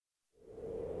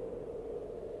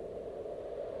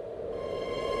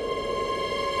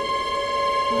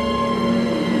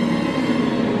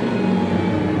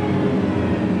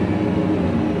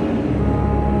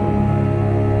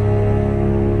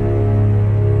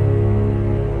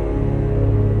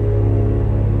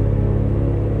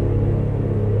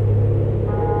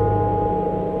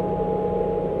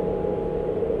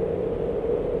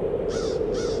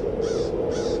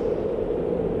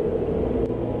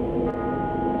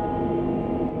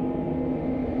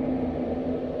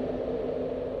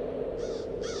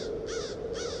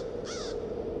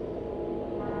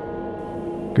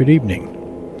Good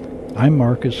evening. I'm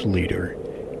Marcus Leader,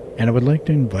 and I would like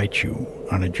to invite you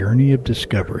on a journey of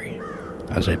discovery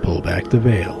as I pull back the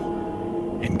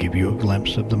veil and give you a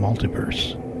glimpse of the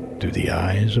multiverse through the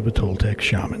eyes of a Toltec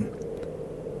shaman.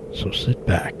 So sit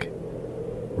back,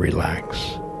 relax,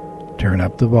 turn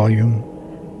up the volume,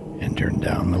 and turn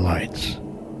down the lights.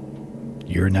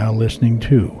 You're now listening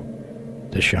to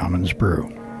The Shaman's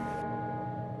Brew.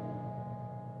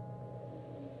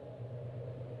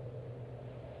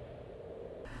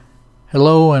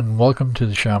 Hello and welcome to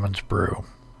The Shaman's Brew.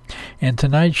 In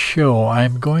tonight's show,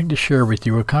 I'm going to share with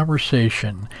you a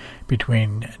conversation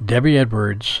between Debbie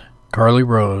Edwards, Carly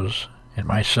Rose, and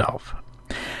myself.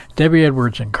 Debbie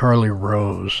Edwards and Carly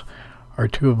Rose are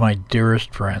two of my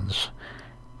dearest friends,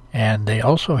 and they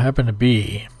also happen to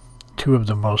be two of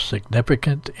the most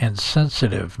significant and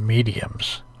sensitive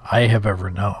mediums I have ever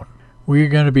known. We're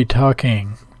going to be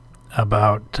talking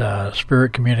about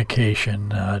spirit communication,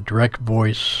 direct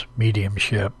voice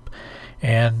mediumship,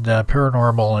 and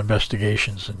paranormal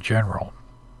investigations in general.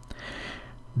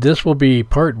 This will be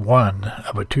part one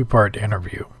of a two-part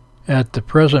interview. At the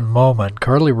present moment,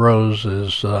 Carly Rose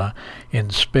is in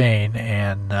Spain,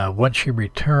 and once she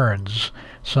returns,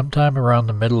 sometime around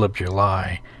the middle of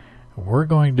July, we're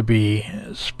going to be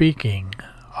speaking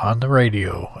on the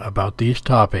radio about these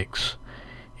topics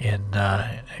in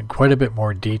quite a bit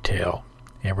more detail.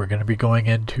 And we're going to be going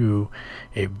into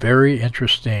a very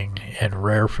interesting and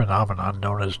rare phenomenon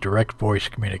known as direct voice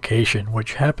communication,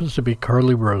 which happens to be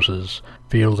Carly Rose's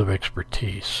field of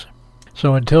expertise.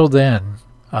 So until then,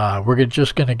 we're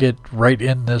just going to get right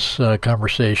in this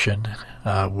conversation,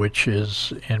 which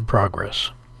is in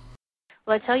progress.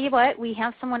 Well, I tell you what, we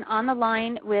have someone on the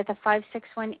line with a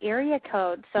 561 area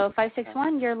code. So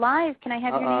 561, you're live. Can I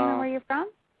have your name and where you're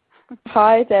from?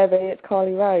 Hi, Debbie. It's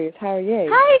Carly Rose. How are you?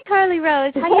 Hi, Carly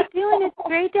Rose. How you doing? It's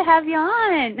great to have you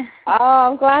on.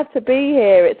 Oh, I'm glad to be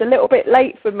here. It's a little bit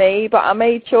late for me, but I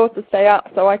made sure to stay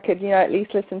up so I could, at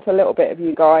least listen to a little bit of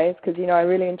you guys because, I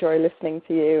really enjoy listening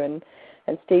to you and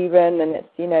Stephen, and it's,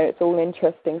 it's all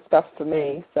interesting stuff for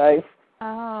me. So.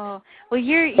 Oh, well,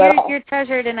 you're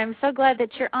treasured, and I'm so glad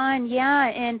that you're on. Yeah,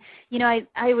 and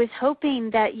I was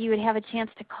hoping that you would have a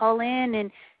chance to call in and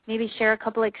maybe share a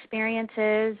couple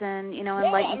experiences and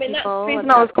enlighten people. That's the reason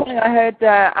I was calling. I heard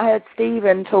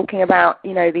Stephen talking about the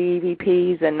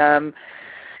EVPs and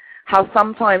how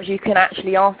sometimes you can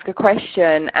actually ask a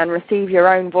question and receive your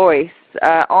own voice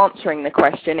answering the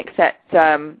question, except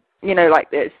like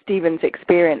Stephen's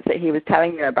experience that he was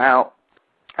telling you about.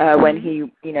 When he,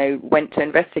 went to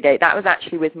investigate. That was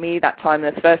actually with me that time,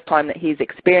 the first time that he's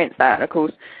experienced that. And of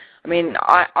course,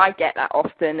 I get that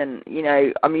often and,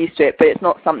 I'm used to it, but it's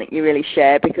not something you really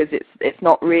share because it's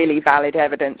not really valid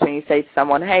evidence when you say to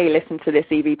someone, hey, listen to this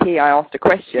EVP, I asked a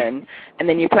question, and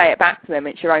then you play it back to them,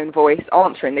 it's your own voice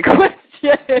answering the question.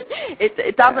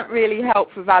 It doesn't really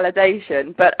help for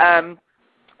validation, but,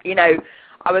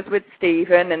 I was with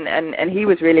Stephen, and he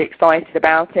was really excited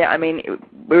about it.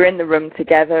 We were in the room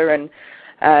together, and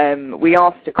we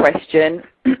asked a question,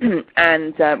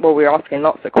 and, we were asking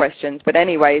lots of questions. But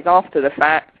anyways, after the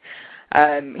fact,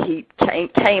 he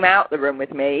came out the room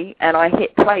with me, and I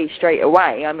hit play straight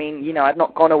away. I'd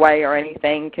not gone away or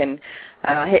anything, and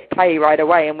I hit play right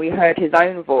away, and we heard his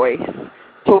own voice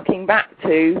talking back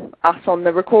to us on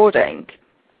the recording.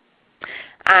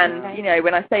 And,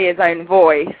 when I say his own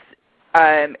voice,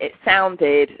 it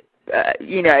sounded,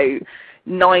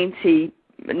 99%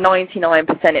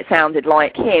 it sounded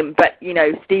like him, but,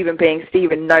 Stephen being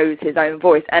Stephen knows his own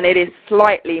voice, and it is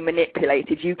slightly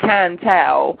manipulated. You can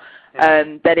tell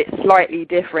that it's slightly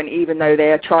different, even though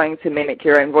they are trying to mimic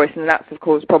your own voice, and that's, of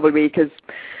course, probably because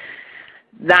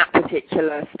that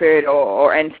particular spirit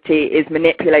or entity is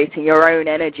manipulating your own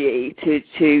energy to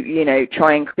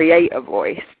try and create a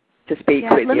voice to speak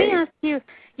with you.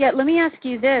 Let me ask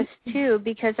you this, too,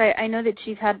 because I know that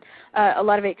you've had a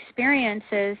lot of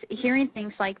experiences hearing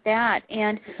things like that.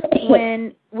 And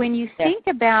when you think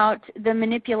about the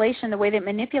manipulation, the way they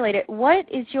manipulate it,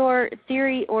 what is your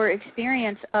theory or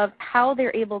experience of how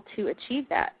they're able to achieve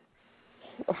that?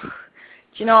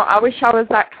 I wish I was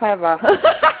that clever.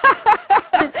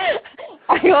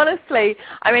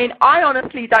 I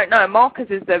honestly don't know. Marcus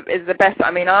is the best.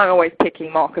 I'm always picking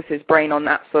Marcus's brain on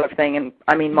that sort of thing, and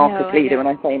Marcus Leader when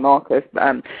I say Marcus.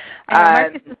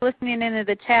 Marcus is listening into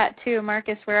the chat too.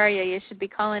 Marcus, where are you? You should be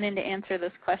calling in to answer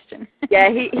this question. Yeah,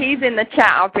 he's in the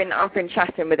chat. I've been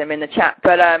chatting with him in the chat,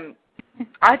 but I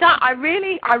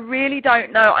really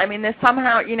don't know. There's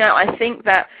somehow, I think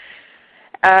that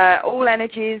all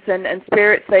energies and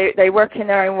spirits, they work in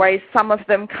their own ways. Some of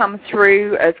them come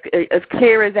through as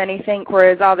clear as anything,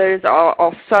 whereas others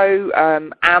are so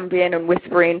ambient and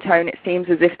whispery in tone, it seems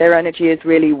as if their energy is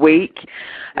really weak.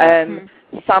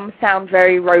 Some sound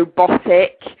very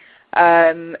robotic.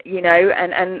 You know,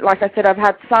 and like I said, I've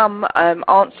had some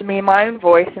answer me in my own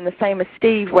voice, and the same as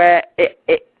Steve, where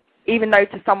it even though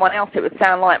to someone else it would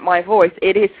sound like my voice,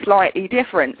 it is slightly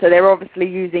different. So they're obviously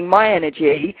using my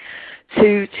energy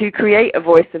to create a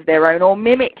voice of their own, or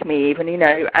mimic me even, you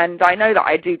know. And I know that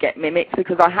I do get mimics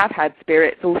because I have had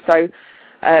spirits also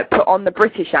put on the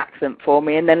British accent for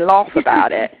me and then laugh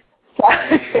about it. So,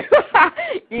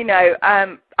 you know,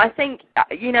 I think,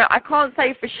 you know, I can't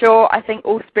say for sure. I think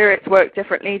all spirits work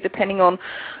differently depending on,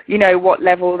 you know, what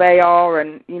level they are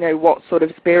and, you know, what sort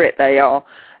of spirit they are.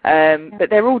 But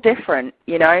they're all different,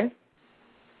 you know.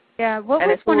 Yeah. What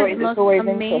was one of the most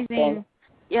amazing?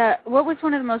 Yeah. What was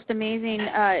one of the most amazing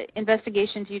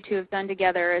investigations you two have done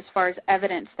together as far as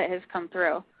evidence that has come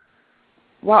through?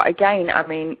 Well, again, I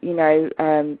mean, you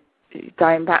know,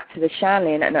 going back to the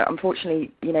Shanley, and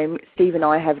unfortunately, you know, Steve and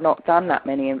I have not done that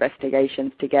many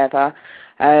investigations together.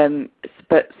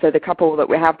 But so the couple that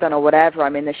we have done or whatever, I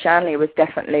mean, the Shanley was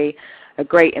definitely a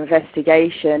great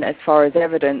investigation as far as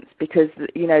evidence, because,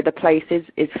 you know, the place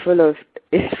is full of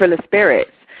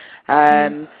spirits.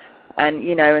 And,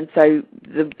 you know, and so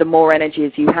the more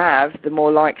energies you have, the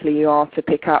more likely you are to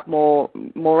pick up more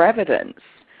evidence.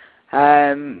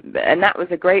 And that was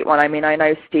a great one. I mean, I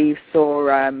know Steve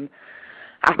saw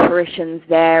apparitions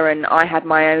there, and I had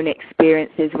my own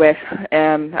experiences with,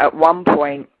 at one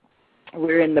point, we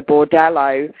were in the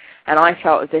bordello, and I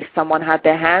felt as if someone had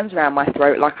their hands around my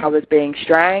throat like I was being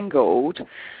strangled.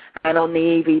 And on the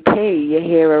EVP, you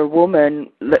hear a woman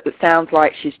that sounds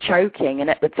like she's choking. And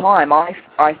at the time, I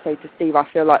say to Steve, I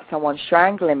feel like someone's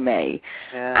strangling me.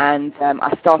 Yeah. And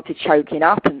I started choking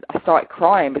up, and I started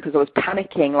crying because I was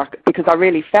panicking, because I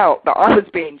really felt that I was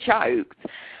being choked.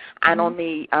 And on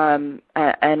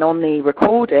the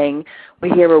recording,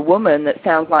 we hear a woman that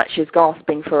sounds like she's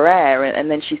gasping for air, and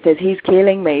then she says, "He's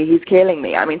killing me, he's killing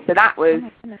me." I mean, so that was,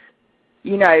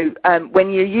 you know,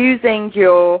 when you're using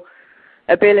your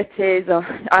abilities, or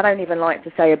I don't even like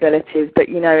to say abilities, but,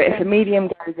 you know, if a medium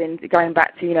goes in, going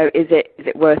back to, you know, is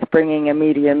it worth bringing a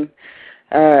medium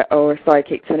or a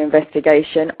psychic to an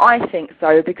investigation? I think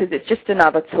so, because it's just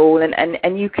another tool,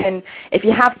 and you can, if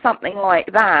you have something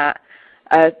like that,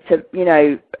 to, you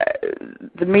know,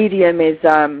 the medium is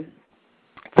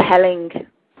telling,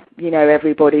 you know,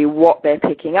 everybody what they're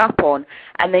picking up on,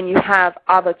 and then you have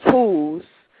other tools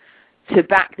to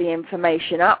back the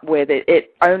information up with.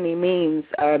 It only means,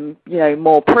 you know,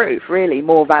 more proof, really,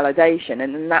 more validation,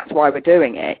 and that's why we're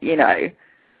doing it, you know.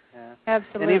 Yeah.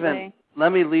 Absolutely. And even,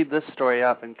 let me lead this story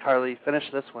up, and Carly, finish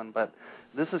this one, but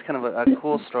this is kind of a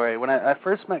cool story. When I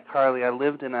first met Carly, I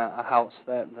lived in a house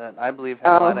that I believe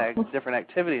had a lot of different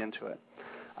activity into it.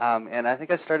 And I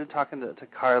think I started talking to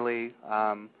Carly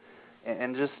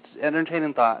and just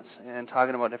entertaining thoughts and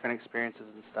talking about different experiences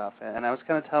and stuff. And I was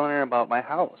kind of telling her about my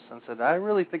house and said, I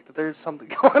really think that there's something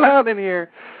going on in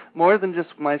here more than just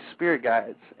my spirit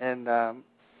guides. And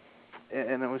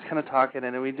it was kind of talking,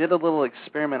 and we did a little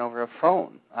experiment over a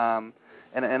phone.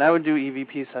 And I would do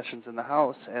EVP sessions in the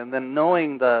house, and then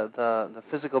knowing the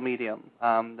physical medium,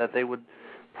 that they would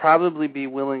probably be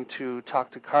willing to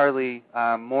talk to Carly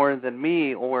more than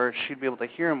me, or she'd be able to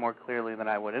hear him more clearly than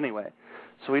I would anyway.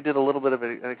 So we did a little bit of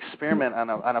an experiment on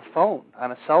a phone,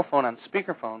 on a cell phone, on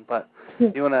speakerphone. But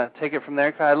you want to take it from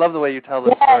there, Carly? I love the way you tell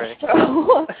this story.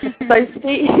 Sure.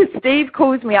 So Steve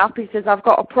calls me up. He says, I've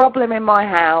got a problem in my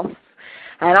house,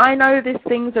 and I know there's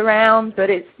things around, but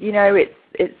it's, you know,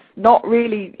 it's not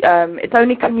really, it's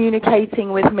only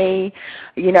communicating with me,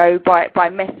 you know, by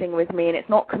messing with me, and it's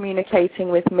not communicating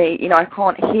with me, you know, I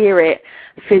can't hear it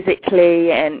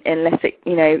physically, and unless it,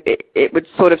 you know, it would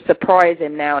sort of surprise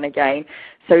him now and again.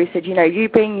 So he said, you know, you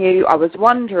being you, I was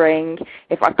wondering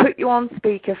if I put you on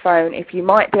speakerphone, if you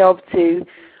might be able to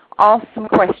ask some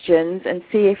questions and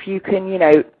see if you can, you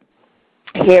know,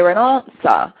 hear an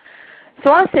answer.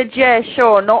 So I said, yeah,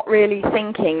 sure, not really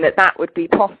thinking that would be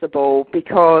possible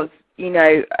because, you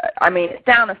know, I mean, it's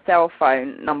down a cell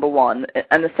phone, number one,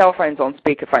 and the cell phone's on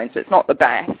speakerphone, so it's not the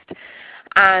best.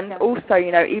 And also,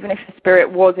 you know, even if the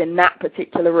spirit was in that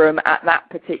particular room at that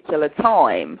particular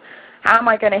time, how am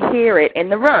I going to hear it in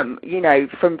the room, you know,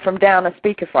 from down a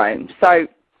speakerphone? So,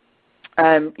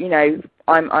 you know,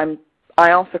 I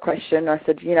asked the question. I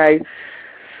said, you know,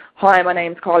 hi, my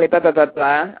name's Carly, blah, blah, blah,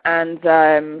 blah.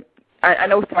 And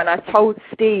and also, and I told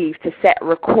Steve to set a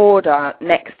recorder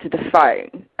next to the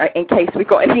phone in case we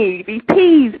got any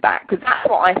EVPs back, because that's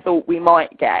what I thought we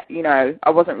might get. I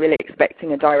wasn't really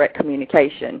expecting a direct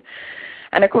communication.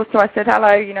 And, of course, so I said,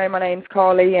 hello, my name's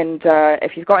Carly, and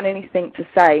if you've got anything to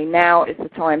say, now is the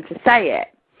time to say it.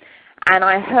 And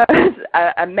I heard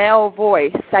a male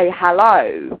voice say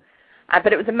hello,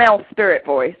 but it was a male spirit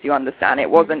voice, you understand. It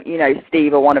wasn't,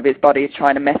 Steve or one of his buddies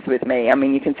trying to mess with me. I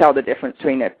mean, you can tell the difference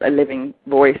between a living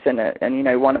voice and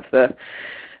one of the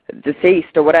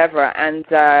deceased or whatever. And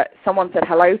someone said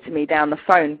hello to me down the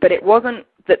phone, but it wasn't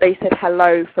that they said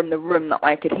hello from the room that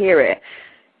I could hear it.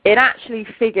 It actually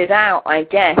figured out, I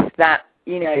guess, that,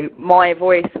 my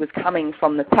voice was coming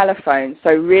from the telephone,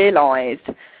 so realized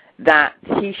that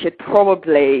he should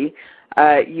probably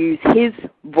use his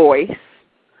voice,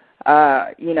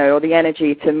 or the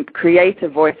energy to create a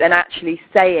voice and actually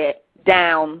say it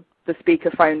down the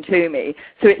speakerphone to me.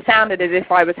 So it sounded as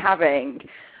if I was having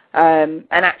an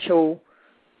actual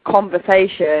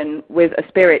conversation with a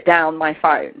spirit down my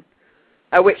phone.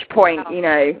 At which point,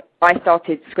 I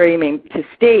started screaming to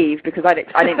Steve because I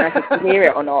didn't know if he could hear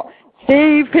it or not.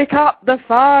 Steve, pick up the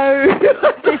phone.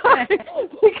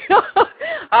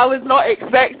 I was not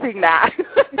expecting that.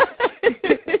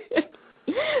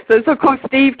 So of course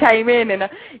Steve came in and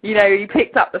he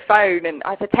picked up the phone and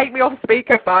I said, take me off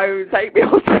speakerphone, take me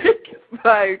off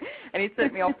speakerphone, and he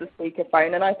took me off the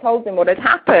speakerphone and I told him what had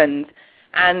happened,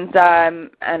 and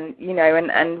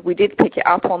we did pick it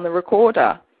up on the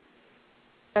recorder.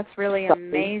 That's really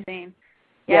amazing.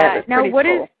 Yeah. Now what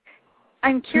cool. is?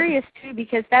 I'm curious too,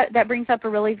 because that brings up a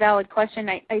really valid question.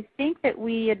 I think that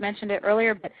we had mentioned it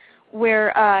earlier, but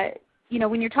where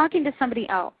when you're talking to somebody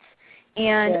else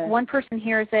and one person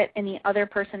hears it and the other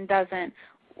person doesn't,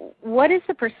 what is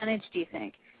the percentage, do you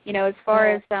think? As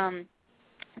far as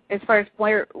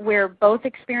where both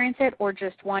experience it or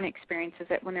just one experiences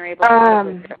it when they're able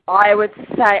to it? I would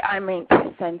say,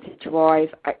 percentage-wise,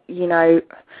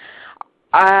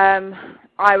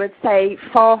 I would say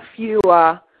far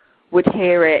fewer would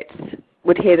hear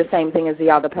the same thing as the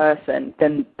other person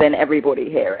than everybody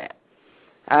hear it.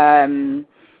 And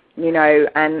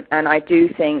I do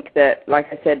think that, like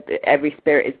I said, every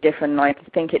spirit is different, and I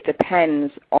think it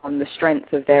depends on the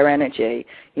strength of their energy,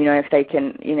 if they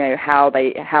can, how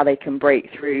they can break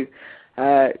through,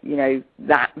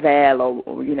 that veil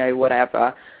or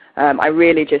whatever. I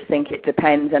really just think it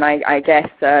depends, and I guess,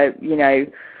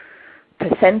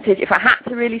 percentage, if I had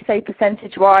to really say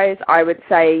percentage-wise, I would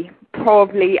say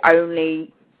probably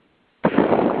only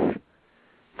 10%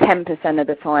 of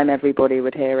the time everybody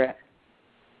would hear it.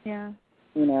 Yeah.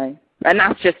 And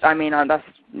that's just,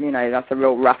 that's a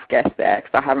real rough guess there,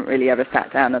 because I haven't really ever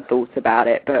sat down and thought about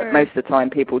it, but Sure. Most of the time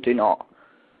people do not.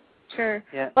 Sure.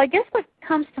 Yeah. Well, I guess what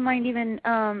comes to mind even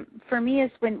for me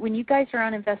is when you guys are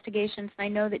on investigations, and I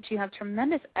know that you have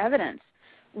tremendous evidence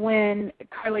when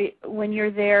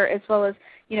you're there, as well as,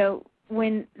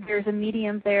 when there's a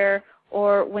medium there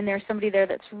or when there's somebody there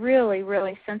that's really,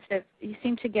 really sensitive, you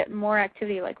seem to get more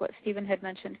activity, like what Stephen had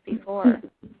mentioned before.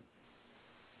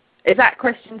 Is that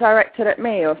question directed at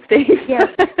me or Steve? Yes.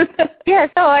 Yeah,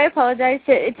 so I apologize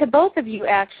to both of you,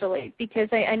 actually, because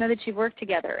I know that you work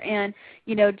together. And,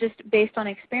 just based on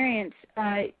experience,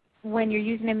 when you're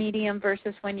using a medium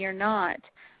versus when you're not,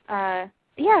 I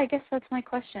guess that's my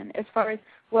question. As far as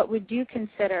what would you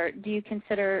consider? Do you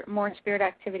consider more spirit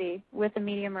activity with a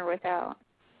medium or without?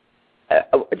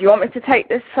 Do you want me to take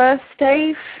this first,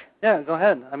 Steve? Yeah, go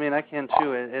ahead. I can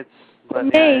too. It's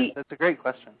a great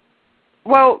question.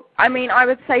 Well, I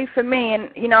would say for me, and,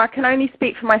 I can only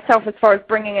speak for myself as far as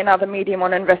bringing another medium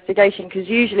on an investigation, because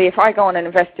usually if I go on an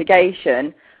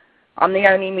investigation, I'm the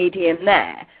only medium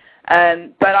there.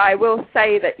 But I will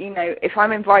say that, if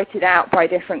I'm invited out by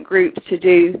different groups to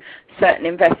do certain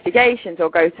investigations or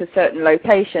go to certain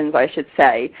locations, I should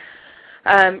say,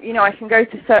 I can go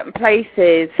to certain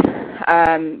places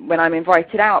when I'm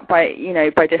invited out by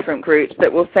different groups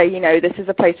that will say, this is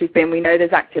a place we've been, we know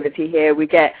there's activity here, we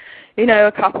get,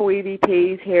 a couple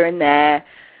EVPs here and there,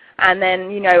 and then,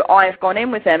 I've gone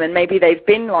in with them and maybe they've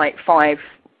been like 5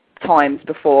 times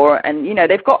before and,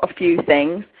 they've got a few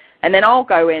things. And then I'll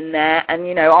go in there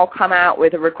and, I'll come out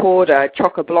with a recorder,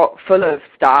 chock-a-block full of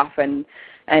stuff and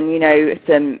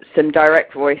some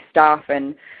direct voice stuff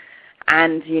and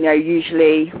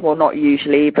usually, well, not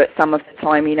usually, but some of the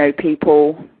time,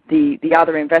 people, the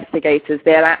other investigators,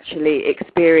 they'll actually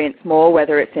experience more,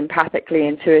 whether it's empathically,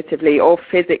 intuitively, or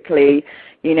physically,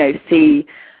 see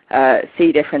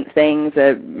different things,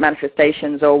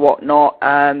 manifestations or whatnot,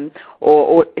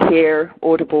 or hear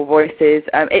audible voices.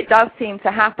 It does seem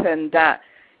to happen that,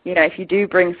 if you do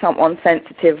bring someone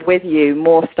sensitive with you,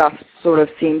 more stuff sort of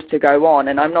seems to go on.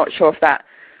 And I'm not sure if that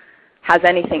has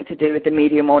anything to do with the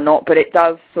medium or not, but it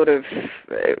does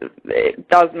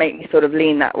make me sort of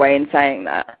lean that way in saying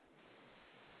that.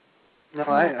 No,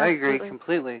 I agree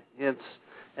completely. It's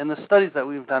in the studies that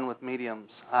we've done with mediums,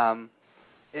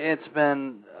 it's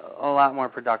been a lot more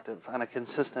productive on a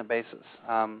consistent basis,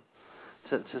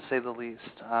 to say the least.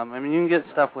 I mean, you can get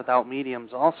stuff without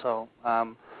mediums also, but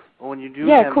when you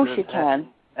do of course you can.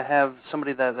 Have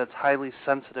somebody that's highly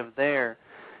sensitive there,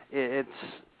 it's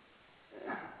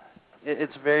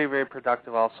very, very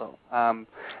productive also. And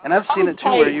I've seen it too,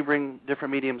 where you bring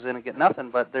different mediums in and get nothing,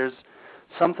 but there's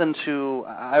something to,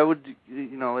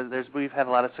 we've had a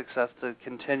lot of success to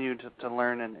continue to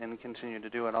learn and continue to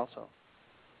do it also.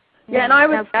 Yeah, and I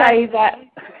would say that,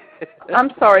 I'm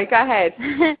sorry, go ahead.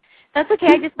 That's okay.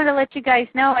 I just want to let you guys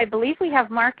know, I believe we have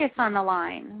Marcus on the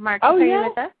line. Marcus, are you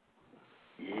with us?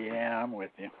 Yeah, I'm with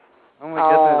you. Oh,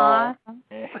 my goodness.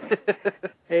 Awesome.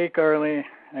 Hey, Carly.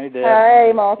 Hey, Deb.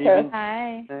 Hey, Marcus. Steven.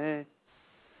 Hi. Hey.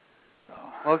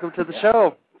 Welcome to the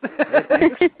show.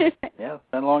 Yeah, it's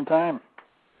been a long time.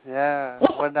 Yeah.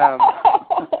 When,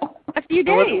 a few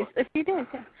days.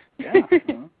 Yeah.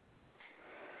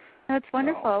 That's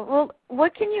wonderful. Well,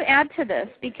 what can you add to this?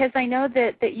 Because I know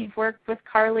that you've worked with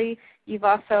Carly. You've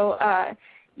also,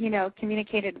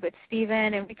 communicated with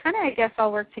Steven, and we kind of, I guess,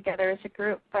 all work together as a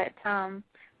group. But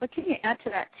what can you add to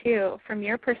that, too, from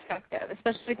your perspective,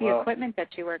 especially with the equipment that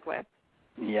you work with?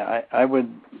 Yeah, I would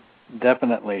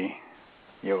definitely,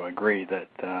 agree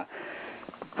that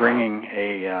bringing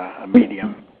a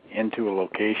medium into a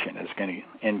location is going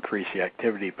to increase the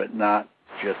activity, but not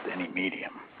just any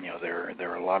medium.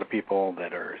 There are a lot of people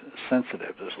that are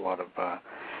sensitive. There's a lot of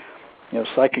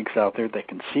psychics out there that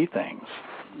can see things,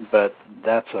 but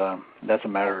that's a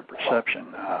matter of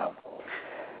perception.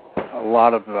 A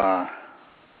lot of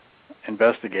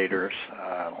investigators,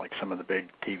 like some of the big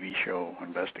TV show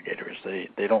investigators,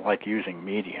 they don't like using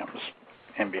mediums,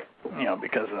 and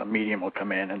because a medium will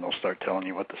come in and they'll start telling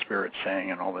you what the spirit's saying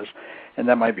and all this, and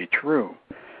that might be true.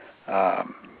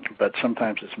 But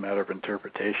sometimes it's a matter of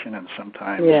interpretation, and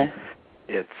sometimes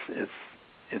it's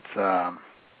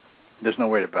there's no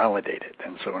way to validate it,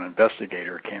 and so an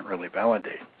investigator can't really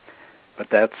validate. But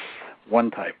that's one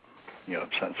type, of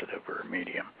sensitive or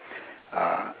medium.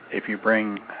 If you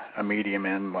bring a medium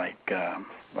in like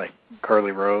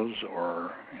Carly Rose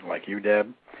or like you,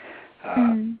 Deb,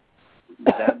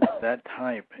 that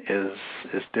type is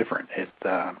different.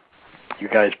 You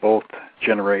guys both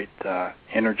generate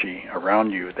energy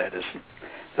around you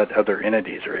that other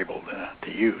entities are able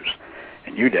to use.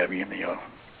 And you, Debbie,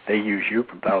 they use you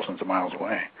from thousands of miles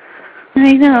away.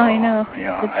 I know.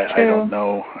 I don't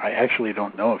know. I actually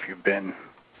don't know if you've been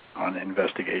on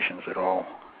investigations at all,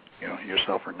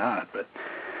 yourself or not. But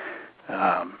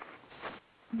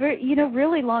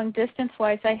really long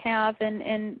distance-wise, I have,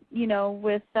 and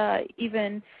with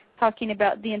even talking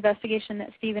about the investigation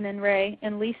that Stephen and Ray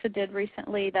and Lisa did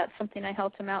recently, that's something I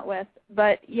helped them out with.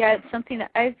 But yeah, it's something that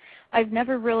I've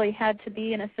never really had to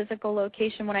be in a physical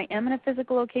location. When I am in a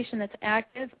physical location that's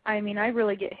active, I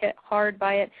really get hit hard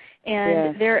by it,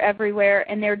 and they're everywhere,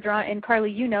 and they're drawn. And Carly,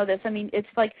 you know this. It's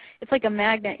like a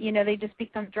magnet. They just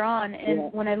become drawn.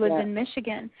 And when I lived in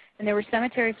Michigan, and there were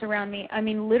cemeteries around me,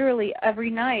 literally every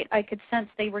night I could sense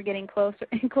they were getting closer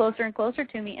and closer and closer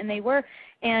to me, and they were.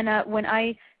 And when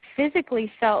I physically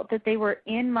felt that they were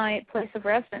in my place of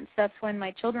residence, that's when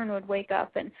my children would wake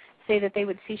up and say that they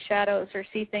would see shadows or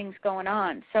see things going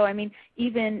on. So,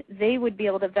 even they would be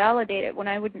able to validate it when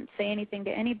I wouldn't say anything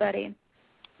to anybody.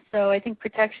 So I think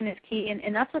protection is key,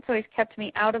 and that's what's always kept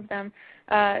me out of them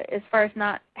as far as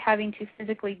not having to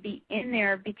physically be in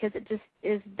there, because it just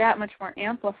is that much more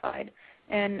amplified.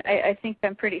 And I think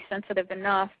I'm pretty sensitive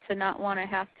enough to not want to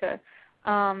have to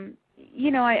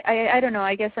I don't know.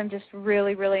 I guess I'm just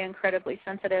really, really incredibly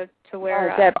sensitive to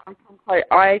where. Deb,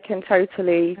 I can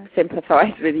totally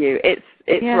sympathize with you. It's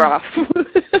rough.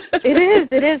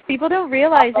 It is. People don't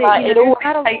realize it. It always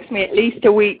takes me at least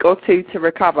a week or two to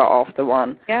recover after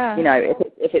one. Yeah.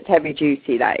 If it's heavy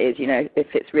duty, that is. If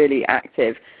it's really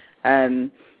active. I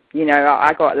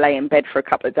got to lay in bed for a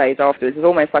couple of days afterwards. It's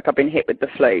almost like I've been hit with the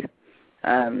flu.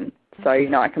 So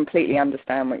I completely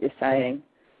understand what you're saying.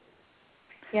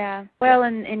 Yeah. Well,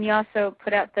 and you also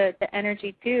put out the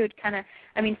energy too. Kind of.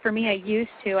 For me, I used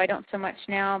to. I don't so much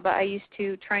now, but I used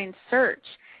to try and search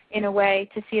in a way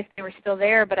to see if they were still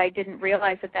there. But I didn't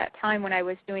realize at that time when I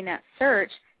was doing that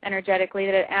search energetically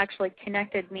that it actually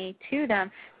connected me to them,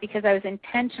 because I was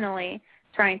intentionally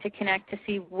trying to connect to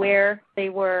see where they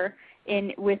were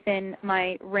within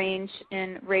my range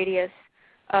and radius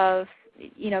of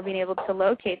being able to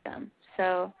locate them.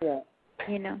 So, Yeah.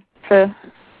 So.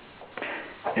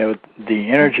 The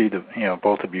energy that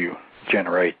both of you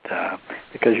generate,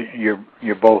 because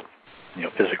you're both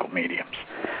physical mediums,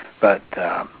 but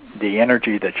the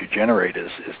energy that you generate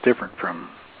is different from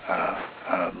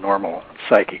a normal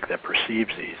psychic that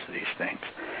perceives these things.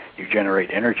 You generate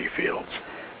energy fields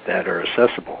that are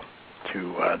accessible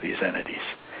to these entities,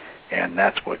 and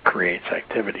that's what creates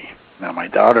activity. Now, my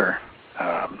daughter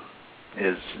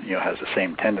has the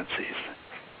same tendencies,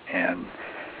 and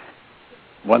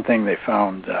one thing they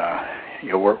found,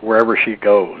 wherever she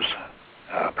goes,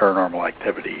 paranormal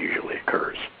activity usually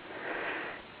occurs,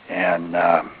 and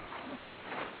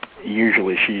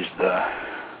usually she's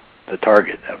the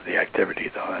target of the activity.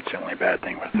 Though that's the only bad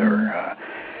thing with her.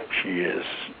 She is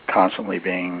constantly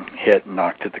being hit and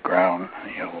knocked to the ground.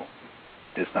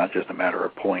 It's not just a matter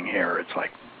of pulling hair. It's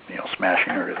like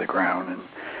smashing her to the ground,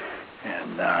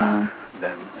 and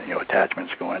then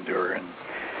attachments go into her,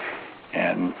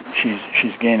 and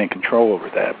she's gaining control over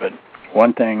that. But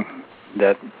one thing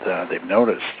that they've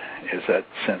noticed is that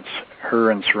since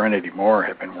her and Serenity Moore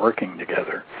have been working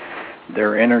together,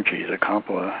 their energies are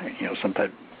some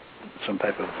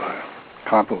type of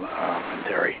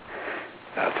complementary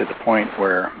to the point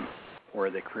where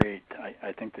they create,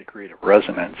 I think they create a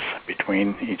resonance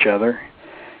between each other,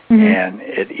 and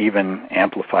it even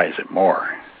amplifies it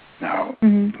more. Now,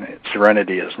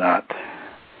 Serenity is not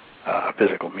a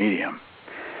physical medium,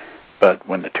 but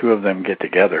when the two of them get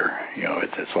together,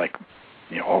 it's like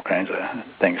all kinds of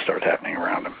things start happening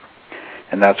around them,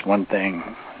 and that's one thing.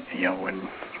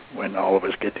 When all of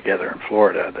us get together in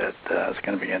Florida, that it's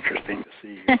going to be interesting to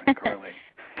see you and Carly,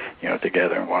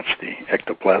 together and watch the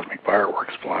ectoplasmic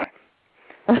fireworks fly.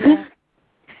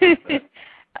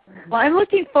 Well, I'm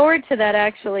looking forward to that,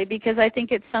 actually, because I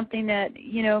think it's something that,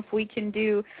 if we can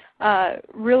do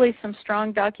really some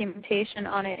strong documentation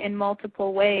on it in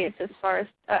multiple ways, as far as,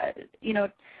 a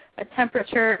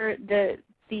temperature, the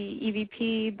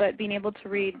EVP, but being able to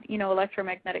read,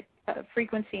 electromagnetic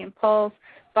frequency and pulse,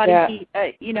 body heat,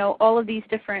 all of these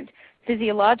different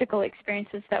physiological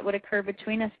experiences that would occur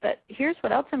between us. But here's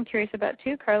what else I'm curious about,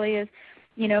 too, Carly, is,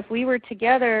 if we were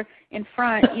together in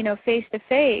front, face to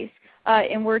face,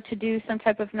 and were to do some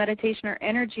type of meditation or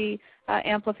energy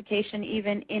amplification,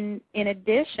 even in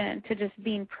addition to just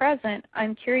being present,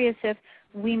 I'm curious if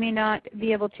we may not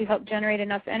be able to help generate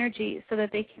enough energy so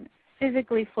that they can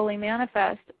physically fully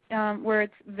manifest, where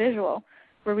it's visual,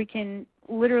 where we can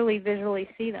literally visually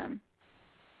see them.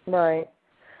 Right.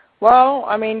 Well,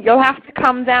 you'll have to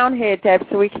come down here, Deb,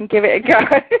 so we can give it a go.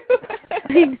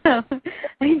 I know,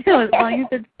 as long as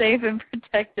it's safe and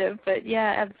protective. But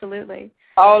yeah, absolutely.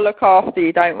 I'll look after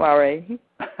you, don't worry.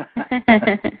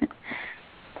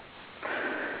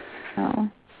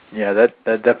 Yeah, that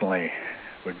definitely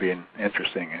would be an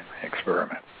interesting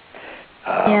experiment.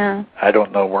 I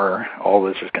don't know where all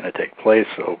this is going to take place,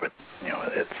 but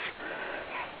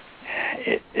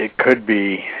it could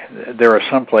be. There are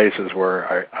some places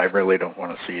where I really don't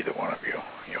want to see either one of you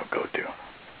go to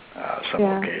some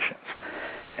locations,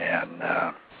 and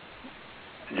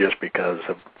just because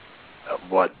of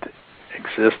what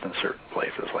exists in certain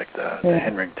places, like the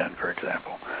Henrington, for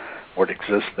example, what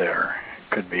exists there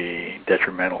could be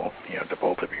detrimental, to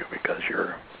both of you, because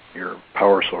your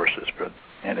power sources for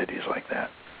entities like that,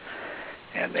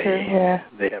 and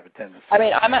they have a tendency.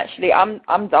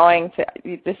 I'm dying to.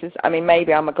 This is.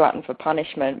 Maybe I'm a glutton for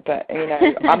punishment, but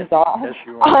I'm dying. Yes,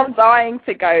 you are. I'm dying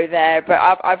to go there, but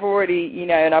I've already,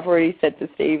 and I've already said to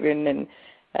Stephen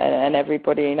and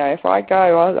everybody, if I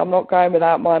go, I'm not going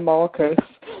without my Marcus.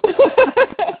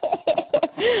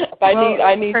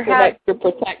 I need some extra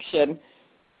protection.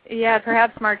 Yeah,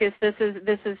 perhaps, Marcus, this is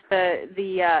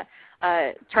the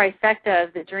trifecta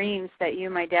of the dreams that you,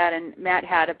 my dad, and Matt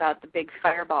had about the big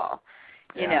fireball,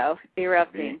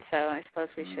 erupting. So I suppose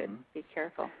we should be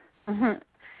careful.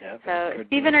 So,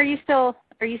 Stephen, are you still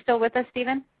with us,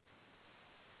 Stephen?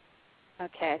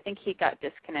 Okay, I think he got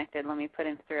disconnected. Let me put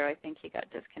him through. I think he got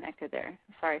disconnected there.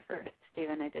 Sorry for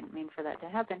Stephen. I didn't mean for that to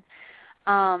happen.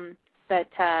 But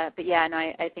yeah, no,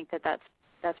 I think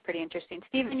that's pretty interesting.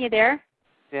 Stephen, you there?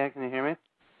 Yeah, can you hear me?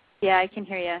 Yeah, I can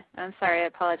hear you. I'm sorry. I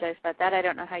apologize about that. I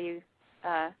don't know how you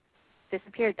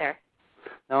disappeared there.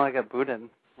 No, I got booted.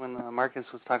 When Marcus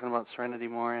was talking about Serenity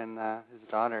Moore and his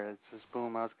daughter, it's just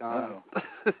boom, I was gone.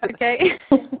 Oh. Okay.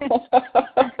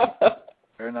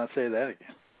 Better not say that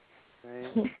again.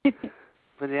 Right.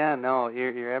 But yeah, no,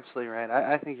 you're absolutely right.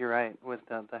 I think you're right with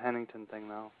the Henningsen thing,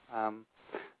 though.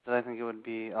 That I think it would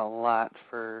be a lot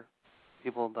for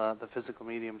people, the physical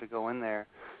medium, to go in there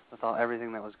with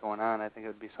everything that was going on, I think it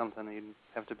would be something that you'd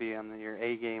have to be on your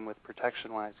A game with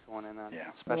protection-wise going in on,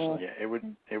 especially. Yeah, it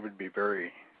would be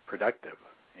very productive,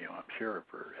 I'm sure,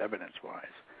 for evidence-wise.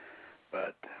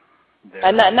 But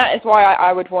and that is why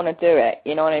I would want to do it.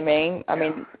 You know what I mean? I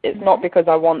mean, it's not because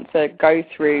I want to go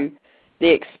through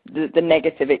the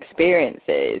negative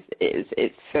experiences.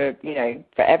 It's for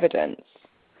for evidence.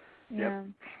 Yeah.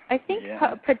 I think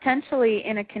potentially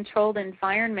in a controlled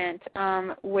environment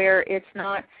where it's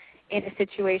not in a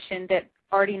situation that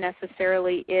already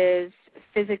necessarily is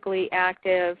physically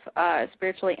active,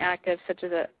 spiritually active, such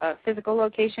as a physical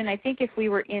location. I think if we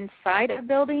were inside a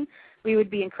building, we would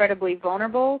be incredibly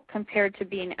vulnerable compared to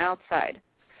being outside.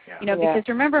 Because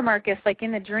remember, Marcus, like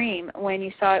in the dream, when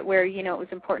you saw it where, it was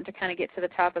important to kind of get to the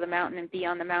top of the mountain and be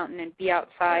on the mountain and be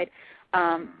outside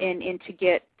and to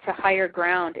get to higher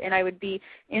ground. And I would be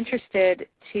interested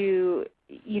to,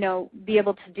 be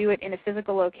able to do it in a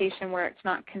physical location where it's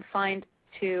not confined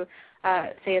to,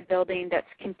 say, a building that's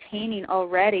containing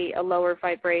already a lower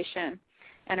vibration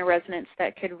and a resonance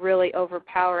that could really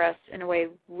overpower us in a way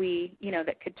we,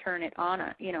 that could turn it on,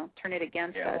 turn it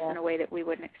against us in a way that we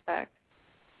wouldn't expect.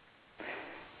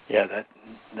 Yeah,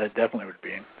 that definitely would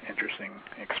be an interesting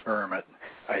experiment.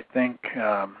 I think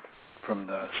from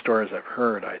the stories I've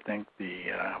heard, I think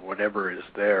the whatever is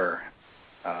there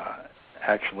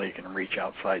actually can reach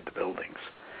outside the buildings.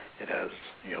 It has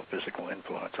physical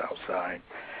influence outside,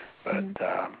 but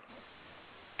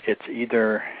it's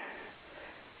either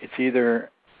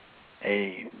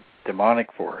a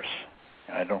demonic force.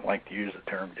 And I don't like to use the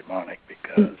term demonic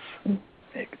because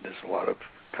there's a lot of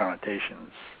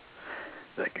connotations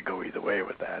that could go either way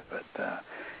with that, but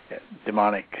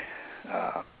demonic,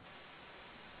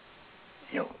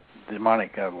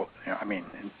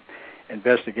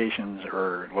 investigations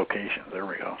or locations, there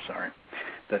we go,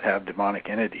 that have demonic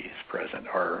entities present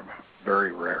are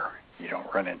very rare. You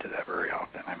don't run into that very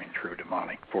often. True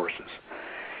demonic forces.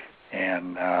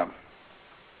 And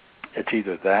it's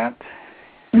either that,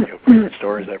 from the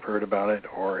stories I've heard about it,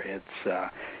 or it's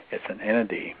an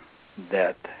entity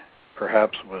that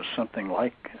perhaps was something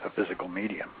like a physical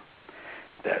medium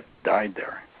that died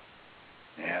there,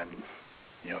 and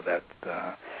that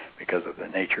because of the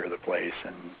nature of the place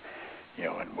and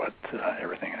and what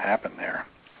everything that happened there,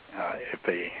 if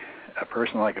a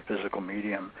person like a physical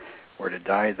medium were to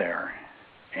die there,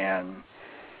 and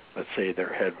let's say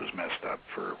their head was messed up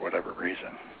for whatever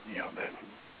reason, they're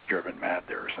driven mad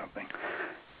there or something,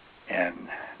 and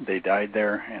they died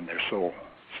there and their soul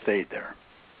stayed there,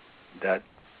 that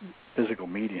physical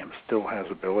medium still has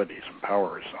abilities and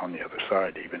powers on the other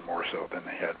side, even more so than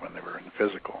they had when they were in the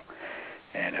physical.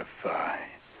 And if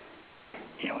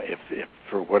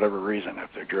for whatever reason, if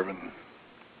they're driven,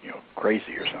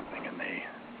 crazy or something, and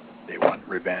they want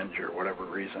revenge or whatever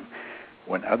reason,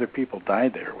 when other people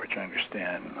died there, which I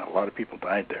understand a lot of people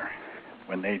died there,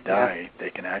 when they die, they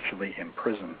can actually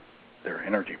imprison their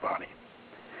energy body,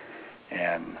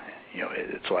 and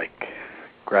it's like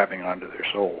grabbing onto their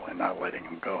soul and not letting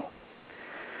them go.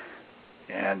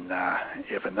 And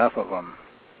if enough of them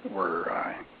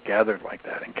were gathered like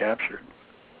that and captured,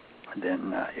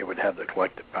 then it would have the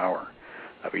collective power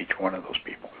of each one of those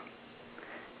people.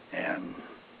 And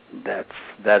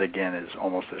that again is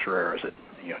almost as rare as a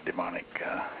demonic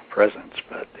presence,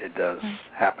 but it does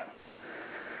happen.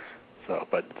 So,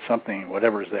 but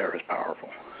whatever's there is powerful.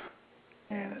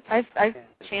 And I've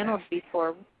channeled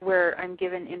before where I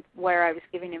was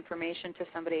giving information to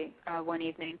somebody one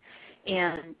evening,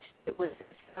 and it was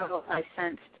so I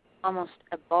sensed almost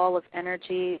a ball of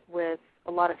energy with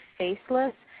a lot of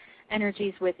faceless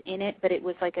energies within it, but it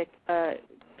was like a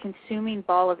consuming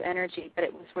ball of energy, but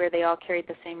it was where they all carried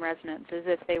the same resonance, as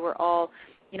if they were all,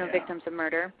 victims of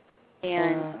murder.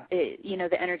 And,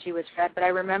 the energy was red. But I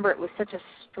remember it was such a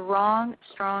strong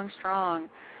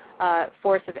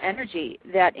force of energy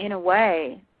that, in a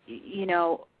way,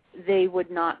 they would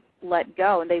not let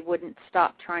go, and they wouldn't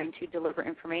stop trying to deliver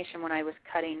information when I was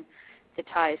cutting the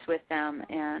ties with them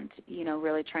and,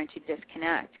 really trying to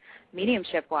disconnect.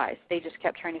 Mediumship-wise, they just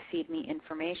kept trying to feed me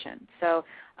information. So,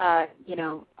 I've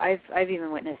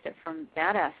even witnessed it from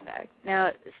that aspect.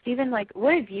 Now, Stephen,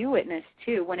 what have you witnessed,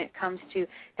 too, when it comes to,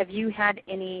 have you had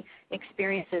any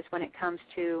experiences when it comes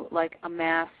to, a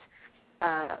mass,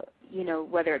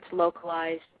 whether it's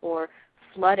localized or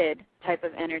flooded type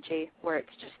of energy where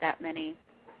it's just that many?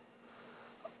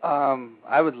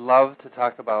 I would love to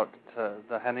talk about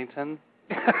the Huntington.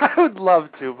 I would love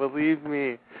to, believe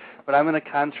me. But I'm in a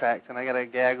contract, and I got a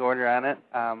gag order on it.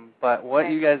 But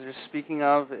what you guys are speaking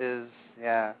of is,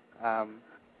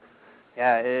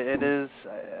 it is,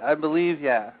 I believe,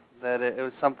 that it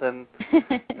was something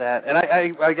that, and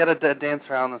I got to dance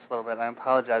around this a little bit. I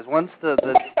apologize. Once the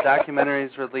documentary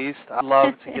is released, I'd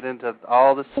love to get into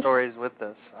all the stories with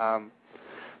this.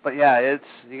 But yeah,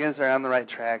 you guys are on the right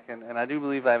track, and I do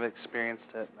believe I've experienced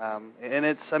it. And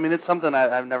it's something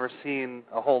I've never seen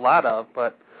a whole lot of,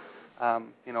 but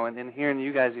and hearing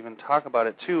you guys even talk about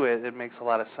it too, it makes a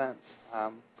lot of sense.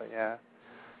 But yeah,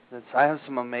 I have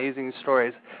some amazing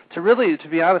stories. To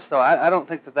be honest though, I don't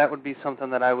think that would be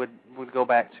something that I would go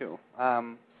back to.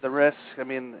 The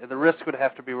risk would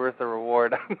have to be worth the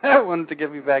reward on that one to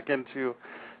get me back into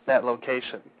that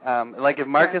location. Like if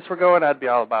Marcus were going, I'd be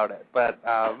all about it. But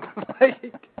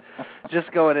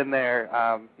just going in there,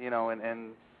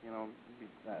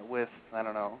 with, I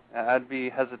don't know, I'd be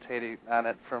hesitating on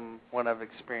it from what I've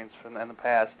experienced in the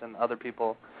past and other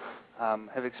people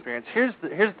have experienced. Here's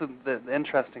the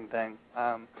interesting thing,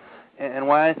 and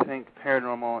why I think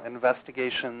paranormal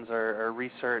investigations or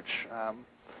research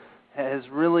has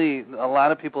really, a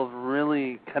lot of people have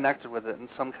really connected with it in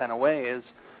some kind of way, is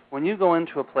when you go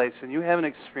into a place and you have an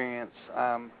experience,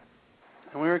 and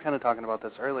we were kind of talking about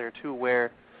this earlier too,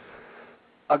 where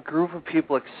a group of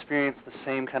people experience the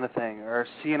same kind of thing, or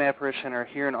see an apparition, or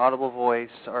hear an audible voice,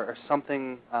 or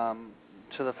something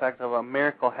to the effect of a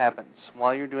miracle happens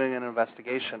while you're doing an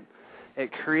investigation,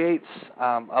 it creates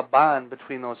a bond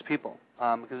between those people,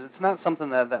 because it's not something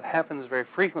that happens very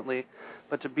frequently,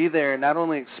 but to be there and not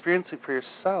only experience it for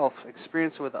yourself,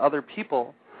 experience it with other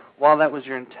people while that was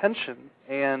your intention,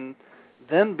 and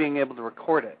then being able to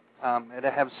record it. And to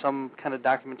have some kind of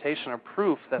documentation or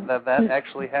proof that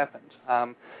actually happened.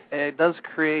 It does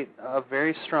create a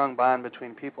very strong bond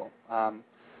between people. And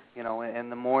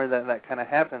the more that kind of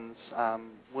happens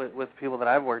with people that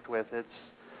I've worked with,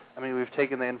 we've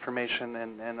taken the information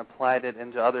and applied it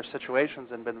into other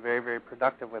situations and been very, very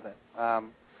productive with it.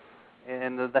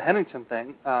 And the Hennington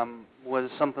thing was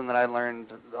something that I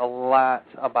learned a lot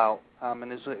about,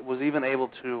 and was even able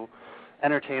to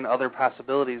entertain other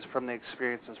possibilities from the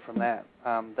experiences from that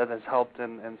has helped,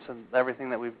 and since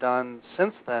everything that we've done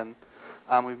since then,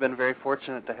 we've been very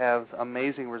fortunate to have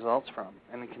amazing results from,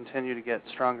 and continue to get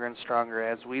stronger and stronger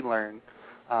as we learn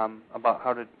about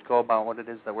how to go about what it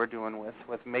is that we're doing with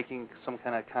making some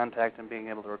kind of contact and being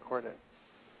able to record it.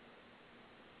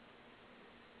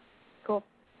 Cool.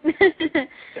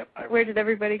 Yep, Where did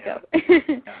everybody go?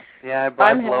 Yeah,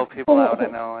 I blow people out. I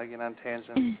know, I get on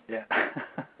tangents. Yeah.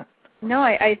 No,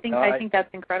 I think that's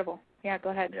incredible. Yeah, go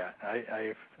ahead. Yeah,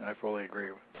 I fully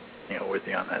agree with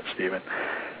you on that, Stephen.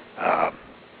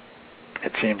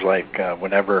 It seems like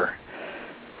whenever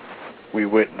we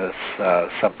witness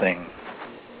something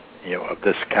of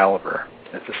this caliber,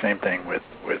 it's the same thing with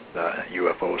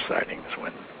UFO sightings.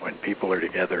 When people are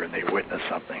together and they witness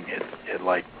something, it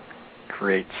like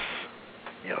creates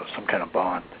some kind of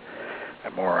bond,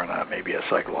 more on maybe a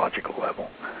psychological level.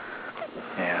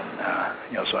 And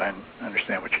so I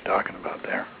understand what you're talking about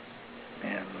there.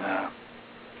 And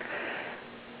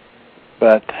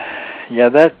but yeah,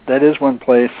 that is one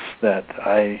place that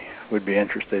I would be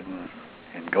interested in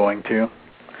going to,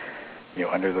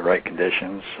 under the right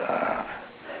conditions.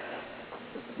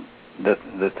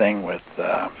 The thing with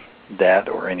that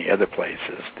or any other place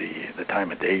is the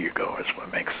time of day you go is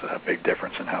what makes a big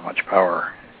difference in how much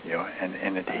power an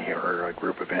entity or a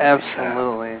group of entities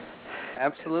have.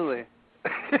 Absolutely.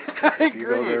 If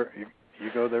you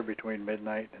go there between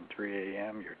midnight and 3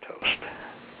 a.m., you're toast.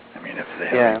 If they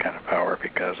have any kind of power,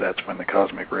 because that's when the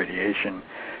cosmic radiation,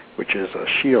 which is a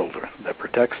shield that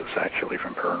protects us actually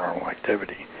from paranormal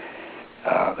activity,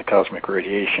 the cosmic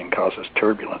radiation causes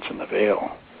turbulence in the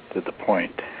veil to the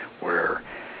point where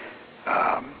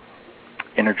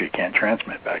energy can't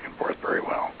transmit back and forth very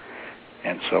well.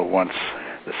 And so once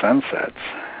the sun sets,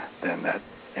 then that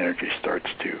energy starts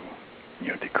to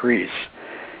decrease,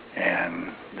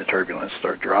 and the turbulence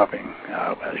starts dropping.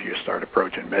 As you start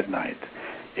approaching midnight,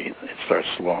 it starts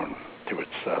slowing to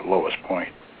its lowest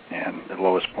point, and the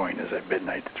lowest point is at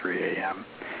midnight to 3 a.m.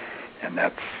 And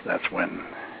that's when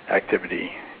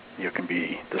activity can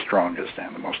be the strongest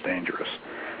and the most dangerous.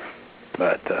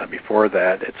 But before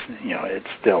that, it's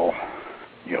still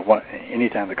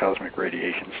anytime the cosmic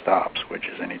radiation stops, which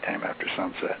is anytime after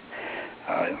sunset,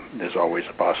 there's always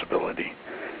a possibility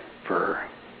for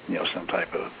some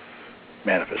type of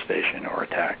manifestation or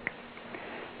attack.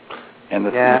 And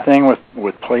the thing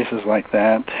with places like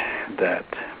that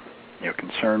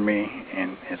concern me,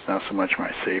 and it's not so much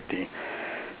my safety.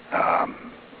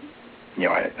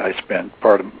 I spent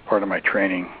part of my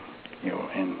training,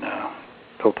 in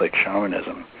Toltec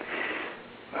shamanism.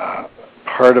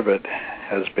 Part of it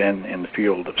has been in the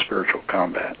field of spiritual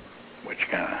combat, which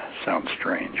kind of sounds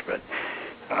strange, but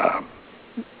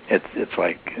it's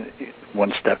like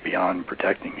one step beyond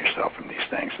protecting yourself from these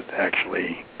things. It's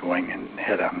actually going in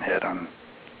head-on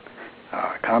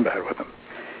combat with them,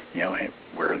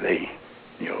 where they,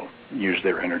 use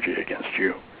their energy against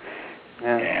you.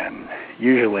 Yeah. And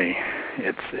usually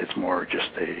it's more just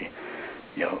a,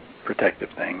 protective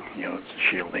thing, it's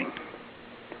shielding.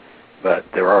 But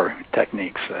there are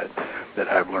techniques that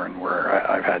I've learned where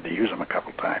I've had to use them a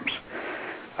couple times,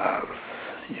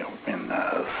 in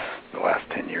the last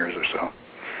 10 years or so.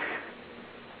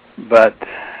 But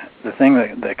the thing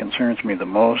that concerns me the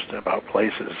most about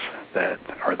places that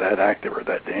are that active or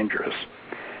that dangerous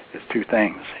is two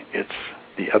things. It's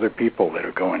the other people that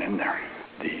are going in there,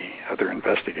 the other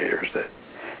investigators that,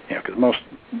 because most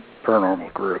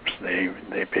paranormal groups, they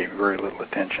pay very little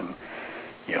attention,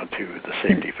 to the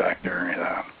safety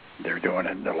factor. They're doing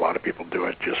it, a lot of people do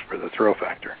it just for the thrill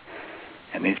factor.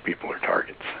 And these people are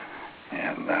targets.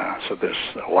 And so there's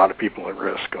a lot of people at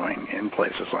risk going in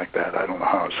places like that. I don't know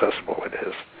how accessible it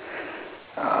is.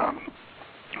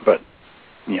 But,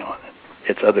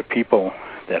 it's other people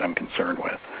that I'm concerned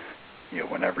with.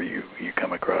 Whenever you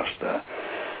come across a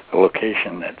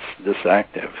location that's this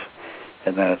active,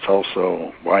 and then it's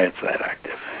also why it's that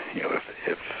active.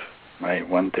 If my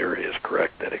one theory is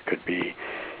correct that it could be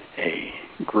a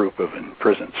group of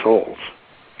imprisoned souls,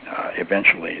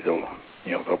 eventually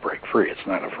they'll break free. It's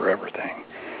not a forever thing.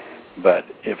 But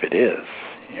if it is,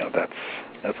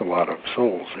 that's a lot of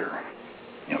souls or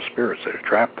spirits that are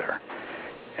trapped there,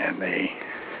 and they,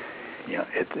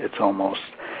 it's almost,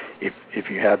 if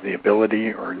you have the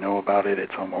ability or know about it,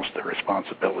 it's almost a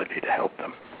responsibility to help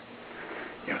them,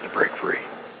 to break free.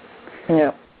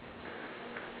 Yeah.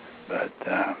 But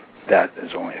that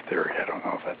is only a theory. I don't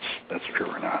know if that's true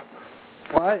or not.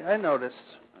 Well, I noticed.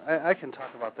 I can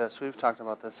talk about this. We've talked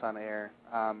about this on air.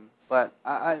 But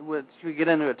I would get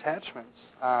into attachments,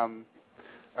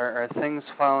 or things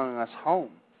following us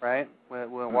home, right?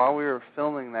 While we were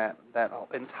filming that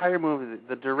entire movie,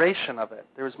 the duration of it,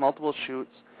 there was multiple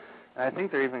shoots, and I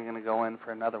think they're even going to go in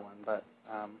for another one, but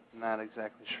I'm not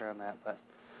exactly sure on that. But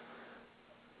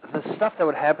the stuff that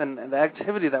would happen, and the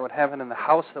activity that would happen in the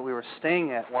house that we were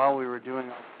staying at while we were doing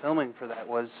our filming for that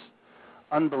was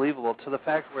unbelievable, to the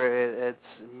fact where it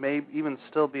may even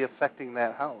still be affecting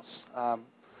that house.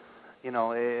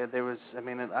 There was,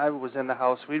 I was in the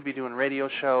house, we'd be doing radio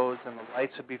shows, and the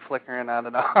lights would be flickering on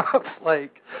and off.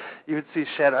 Like, you would see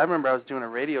shadow. I remember I was doing a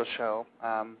radio show,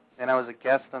 and I was a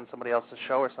guest on somebody else's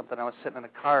show or something. I was sitting in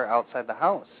a car outside the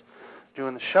house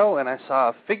doing the show, and I saw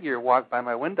a figure walk by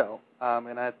my window,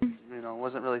 and I,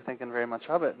 wasn't really thinking very much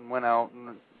of it, and went out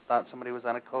and thought somebody was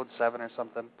on a code 7 or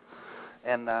something.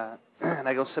 And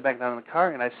I go sit back down in the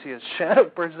car, and I see a shadow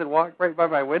person walk right by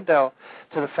my window,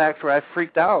 to the fact where I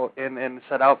freaked out and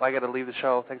said, "Oh, I got to leave the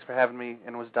show. Thanks for having me,"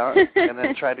 and was done. And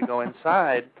then tried to go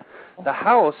inside the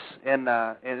house and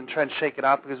try and shake it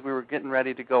off, because we were getting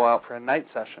ready to go out for a night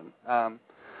session.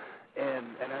 And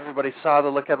everybody saw the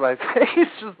look on my face,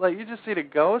 just like, "You just seen a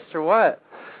ghost or what?"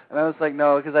 And I was like,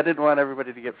 "No," because I didn't want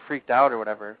everybody to get freaked out or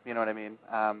whatever. You know what I mean?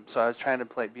 So I was trying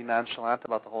to be nonchalant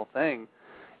about the whole thing.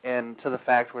 And to the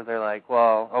fact where they're like,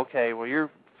 "Well, okay, well,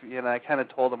 I kind of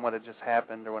told them what had just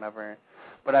happened or whatever."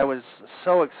 But I was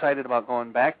so excited about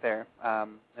going back there.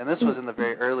 And this was in the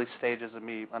very early stages of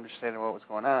me understanding what was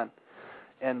going on.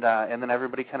 And then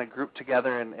everybody kind of grouped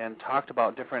together and talked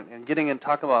about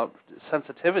talk about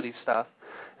sensitivity stuff.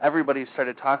 Everybody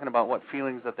started talking about what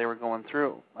feelings that they were going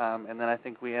through. And then I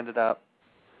think we ended up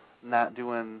not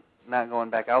going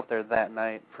back out there that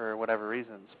night for whatever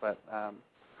reasons. But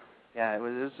yeah, it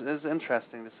was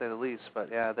interesting to say the least. But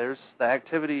yeah, there's the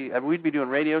activity. We'd be doing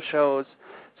radio shows,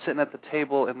 sitting at the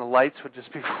table, and the lights would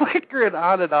just be flickering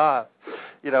on and off.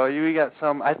 We got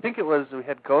some. I think we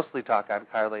had Ghostly Talk on,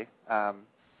 Carly,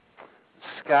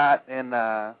 Scott, and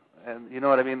you know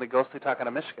what I mean, the Ghostly Talk out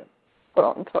of Michigan.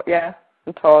 Well, yeah.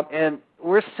 Todd. And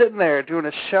we're sitting there doing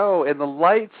a show, and the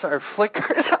lights are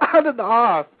flickering on and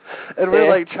off, and we're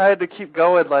like trying to keep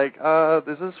going, like,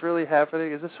 is this really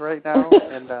happening? Is this right now?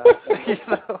 And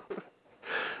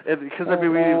and because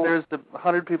there's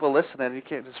 100 people listening, you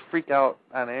can't just freak out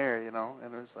on air, And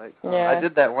it was like, I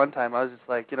did that one time. I was just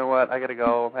like, you know what? I got to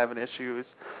go. I'm having issues.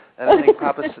 And I think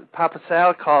Papa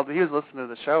Sal called me. He was listening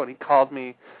to the show, and he called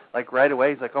me like right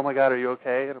away. He's like, "Oh my God, are you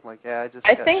okay?" And I'm like, "Yeah,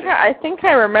 I think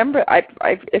I remember.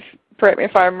 Correct me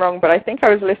if I'm wrong, but I think I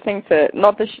was listening to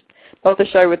not the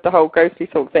show with the whole ghostly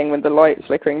talk thing with the lights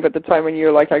flickering, but the time when you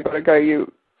were like, "I gotta go."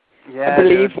 I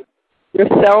believe your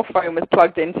cell phone was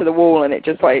plugged into the wall, and it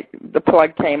just like the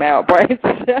plug came out by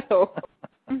itself.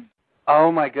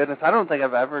 Oh my goodness, I don't think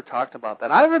I've ever talked about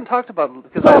that. I haven't talked about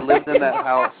because I lived in that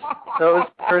house, so it was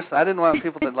personal. I didn't want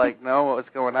people to know what was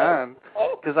going on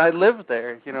because I lived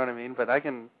there. You know what I mean? But I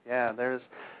can, there's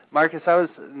Marcus.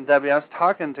 Debbie. I was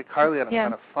talking to Carly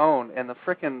on a phone, and the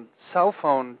frickin' cell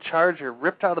phone charger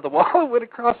ripped out of the wall and went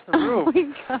across the room. Oh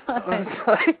my God! I was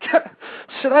like,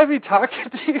 should I be talking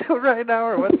to you right now,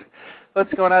 or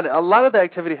what's going on? A lot of the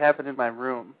activity happened in my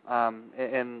room,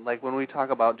 and like when we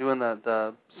talk about doing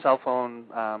the cell phone,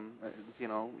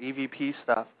 EVP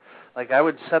stuff, like I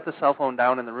would set the cell phone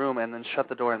down in the room and then shut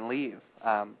the door and leave.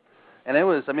 And it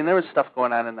was, there was stuff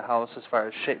going on in the house as far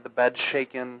as the bed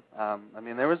shaking.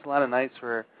 There was a lot of nights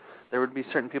where there would be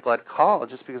certain people I'd call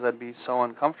just because I'd be so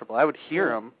uncomfortable. I would hear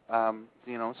them,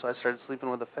 so I started sleeping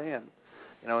with a fan.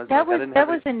 That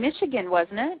was in Michigan,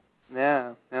 wasn't it?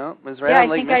 Yeah, it was right on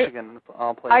Lake Michigan,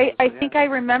 all places. I think I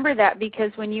remember that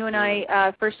because when you and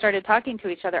I first started talking to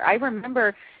each other, I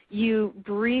remember you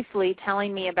briefly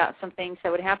telling me about some things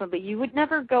that would happen, but you would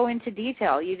never go into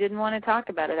detail. You didn't want to talk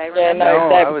about it. I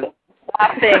remember.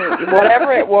 That thing,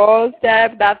 whatever it was,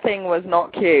 Deb, that thing was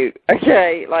not cute.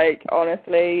 Okay, like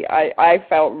honestly, I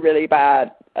felt really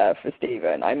bad for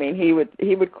Stephen. He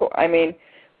would call.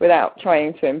 Without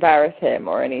trying to embarrass him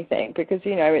or anything, because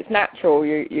it's natural.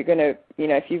 You're gonna,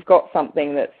 if you've got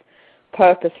something that's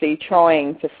purposely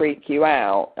trying to freak you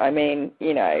out.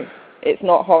 It's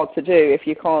not hard to do if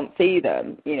you can't see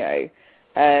them.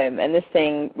 And this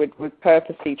thing would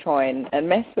purposely try and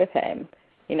mess with him.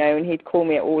 And he'd call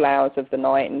me at all hours of the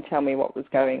night and tell me what was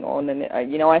going on. And,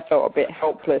 I felt a bit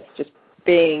helpless just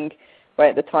being,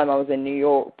 at the time I was in New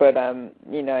York, but,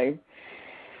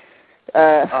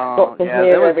 got to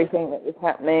hear everything that was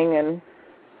happening. And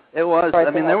it was,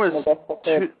 there was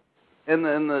in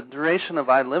the duration of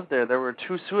I lived there were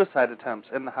 2 suicide attempts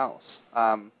in the house.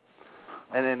 And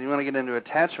then you want to get into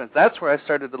attachments. That's where I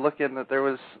started to look in that there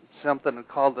was something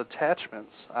called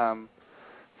attachments.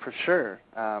 For sure.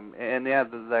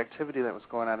 The activity that was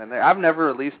going on in there. I've never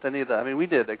released any of the, we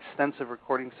did extensive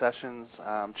recording sessions,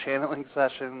 channeling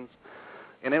sessions,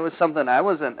 and it was something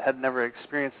had never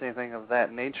experienced anything of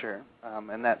that nature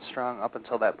and that strong up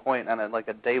until that point on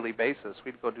a daily basis.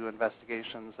 We'd go do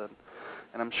investigations, and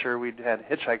I'm sure we'd had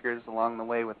hitchhikers along the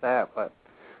way with that, but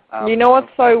you know what's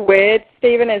so weird,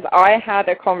 Stephen, is I had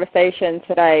a conversation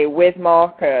today with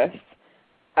Marcus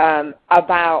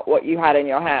about what you had in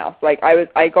your house.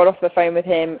 I got off the phone with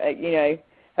him, a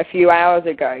few hours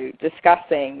ago,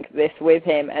 discussing this with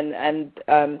him, and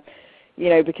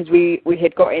because we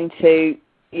had got into,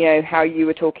 how you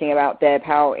were talking about, Deb,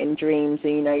 how in dreams,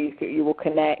 you will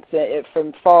connect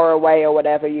from far away or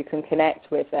whatever, you can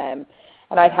connect with them.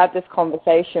 And I'd had this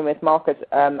conversation with Marcus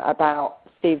about,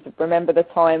 Steve, remember the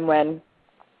time when,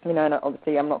 and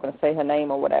obviously I'm not going to say her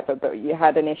name or whatever, but you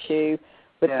had an issue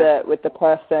with the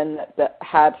person that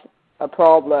had a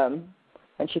problem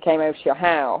when she came over to your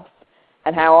house,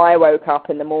 and how I woke up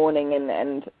in the morning and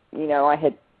I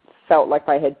had felt like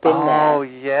I had been there. Oh,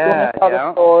 yeah. You want to tell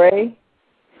the story?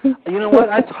 You know what?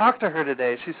 I talked to her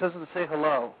today. She says to say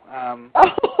hello.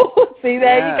 See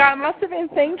there, you guys must have been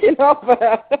thinking of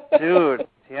her. Dude,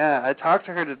 yeah, I talked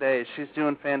to her today. She's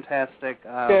doing fantastic.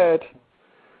 Good.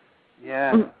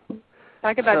 Yeah.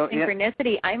 Talk about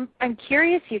synchronicity. Yeah. I'm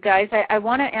curious, you guys. I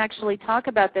want to actually talk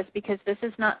about this because this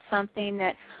is not something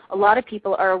that a lot of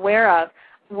people are aware of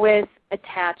with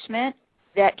attachment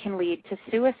that can lead to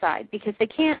suicide, because they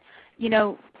can't,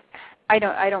 I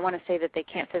don't want to say that they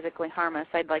can't physically harm us.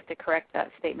 I'd like to correct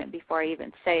that statement before I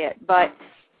even say it. But,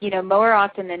 more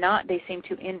often than not, they seem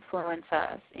to influence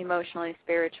us emotionally,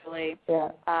 spiritually,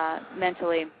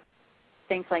 mentally,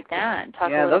 things like that.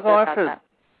 Talk a little bit about that.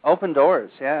 Open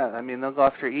doors, yeah. They'll go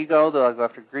after ego, they'll go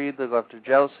after greed, they'll go after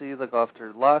jealousy, they'll go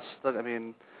after lust.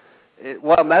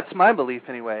 That's my belief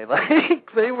anyway.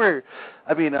 They were,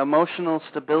 emotional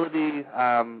stability,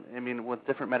 with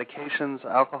different medications,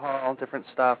 alcohol, different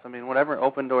stuff. Whatever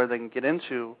open door they can get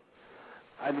into.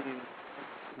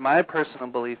 My personal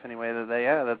belief anyway,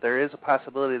 that there is a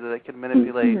possibility that they can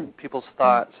manipulate people's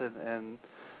thoughts and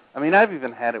I've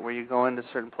even had it where you go into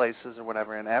certain places or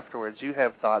whatever, and afterwards you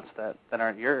have thoughts that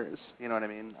aren't yours. You know what I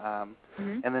mean?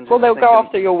 And then they'll go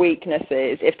after your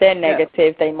weaknesses. If they're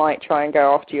negative, they might try and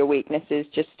go after your weaknesses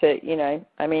just to,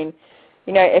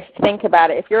 if think about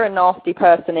it, if you're a nasty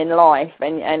person in life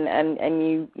and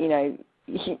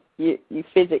you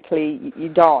physically, you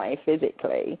die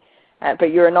physically,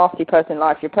 but you're a nasty person in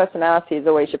life, your personality is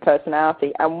always your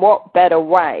personality. And what better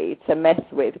way to mess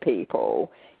with people?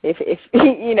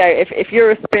 If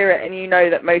you're a spirit and you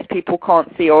know that most people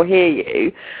can't see or hear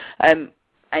you,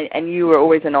 and you were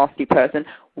always a nasty person,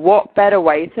 what better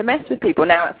way to mess with people?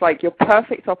 Now it's like your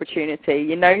perfect opportunity.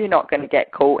 You know you're not going to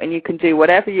get caught, and you can do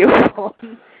whatever you want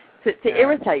to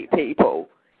irritate people.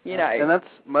 You know, and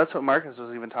that's what Marcus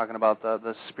was even talking about,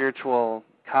 the spiritual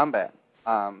combat,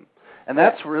 and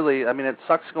that's really, I mean, it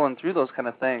sucks going through those kind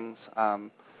of things,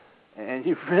 and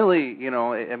you really, you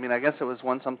know, I mean, I guess it was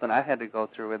something I had to go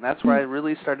through, and that's where I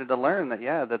really started to learn that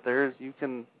you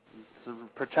can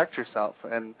protect yourself,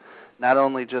 and not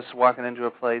only just walking into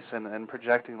a place and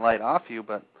projecting light off you,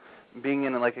 but being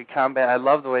in like a combat, I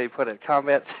love the way you put it,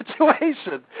 combat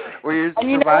situation, where your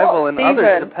survival and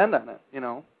others depend on it, you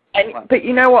know. But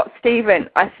you know what, Stephen,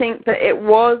 I think that it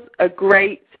was a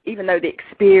great, even though the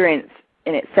experience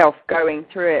in itself going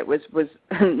through it was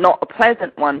not a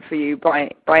pleasant one for you by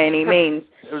any means.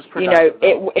 It was productive.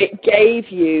 You know, it gave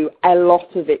you a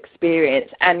lot of experience,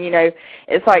 and you know,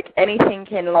 it's like anything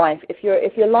in life. If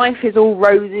your life is all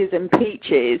roses and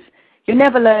peaches, you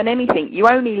never learn anything. You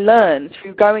only learn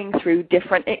through going through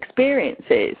different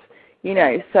experiences. You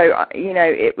know, so you know,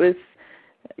 it was.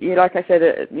 Like I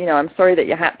said, you know, I'm sorry that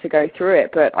you had to go through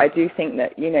it, but I do think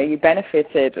that, you know, you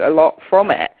benefited a lot from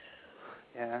it.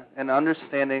 Yeah, and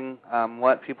understanding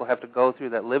what people have to go through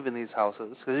that live in these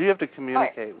houses, because you have to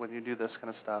communicate when you do this kind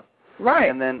of stuff. Right.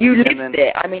 And then you lived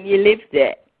it. I mean, you lived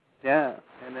it. Yeah,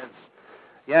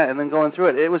 and then going through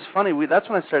it. It was funny. That's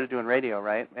when I started doing radio,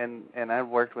 right? And I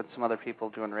worked with some other people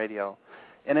doing radio.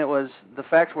 And it was the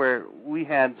fact where we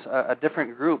had a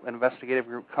different group, an investigative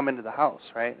group, come into the house,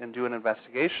 right, and do an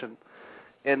investigation.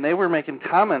 And they were making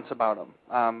comments about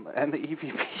them and the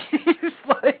EVPs,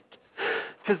 like,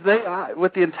 because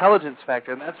with the intelligence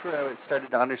factor, and that's where I started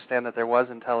to understand that there was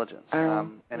intelligence,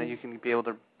 and that you can be able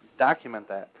to document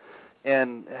that.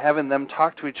 And having them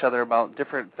talk to each other about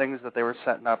different things that they were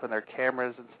setting up in their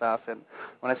cameras and stuff. And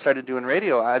when I started doing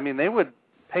radio, I mean, they would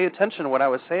pay attention to what I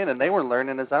was saying, and they were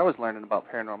learning as I was learning about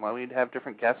paranormal. We'd have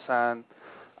different guests on,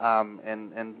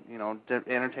 and you know,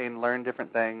 entertain, learn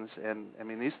different things. And I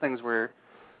mean, these things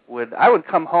I would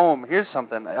come home. Here's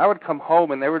something. I would come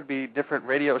home, and there would be different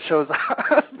radio shows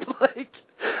on, like,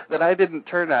 that I didn't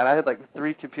turn on. I had like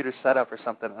 3 computers set up or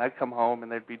something, and I'd come home,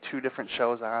 and there'd be 2 different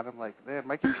shows on. I'm like, man,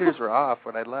 my computers were off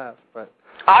when I left. But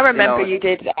I remember you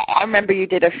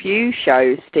did a few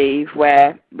shows, Steve,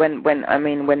 where when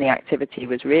the activity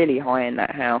was really high in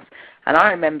that house, and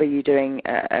I remember you doing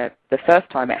the first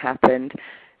time it happened.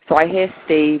 So I hear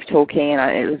Steve talking,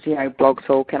 and it was, you know, blog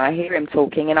talk, and I hear him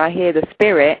talking, and I hear the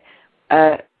spirit,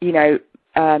 you know,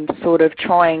 sort of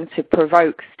trying to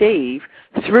provoke Steve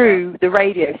through the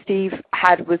radio. Steve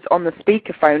was on the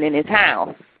speakerphone in his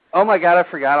house. Oh my God, I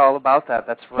forgot all about that.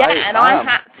 That's right. Yeah, and I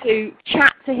had to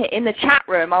chat to him in the chat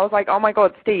room. I was like, oh my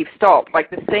God, Steve, stop. Like,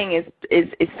 this thing is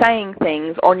saying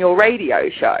things on your radio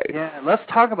show. Yeah, let's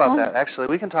talk about that, actually.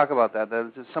 We can talk about that.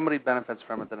 If somebody benefits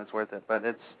from it, then it's worth it. But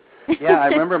yeah, I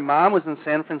remember Mom was in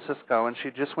San Francisco, and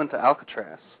she just went to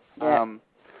Alcatraz. Yeah.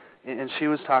 And she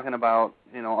was talking about,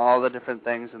 you know, all the different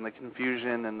things and the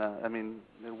confusion, and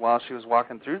while she was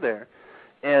walking through there.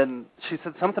 And she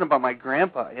said something about my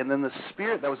grandpa, and then the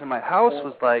spirit that was in my house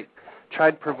was like,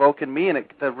 tried provoking me, and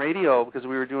the radio, because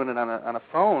we were doing it on a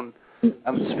phone,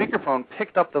 on the speakerphone,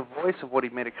 picked up the voice of what he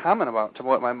made a comment about to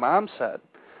what my mom said.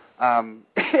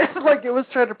 Like, it was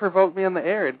trying to provoke me on the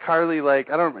air, and Carly, like,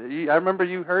 I remember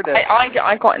you heard it.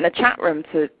 I got in the chat room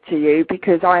to you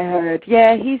because I heard,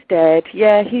 yeah, he's dead,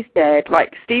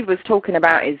 like Steve was talking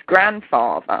about his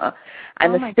grandfather,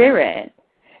 and the spirit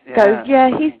goes, yeah,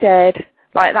 he's dead.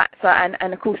 Like that, so,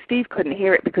 and of course Steve couldn't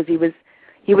hear it because he was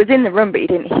in the room, but he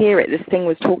didn't hear it. This thing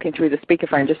was talking through the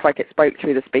speakerphone, just like it spoke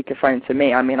through the speakerphone to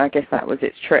me. I mean, I guess that was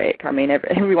its trick. I mean,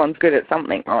 everyone's good at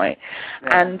something, right?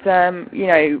 Yeah. And you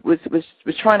know, was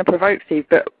trying to provoke Steve,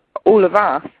 but all of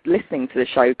us listening to the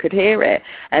show could hear it,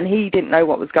 and he didn't know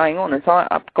what was going on. And so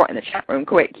I got in the chat room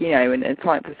quick, you know, and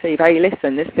typed to Steve, hey,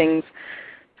 listen, this thing's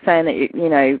saying that you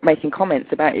know, making comments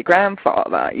about your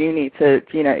grandfather. You need to,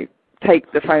 you know,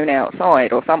 take the phone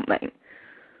outside or something.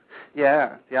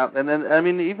 Yeah, and then, I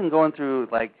mean, even going through,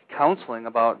 like, counseling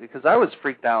about, because I was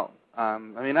freaked out. I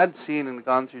mean, I'd seen and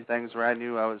gone through things where I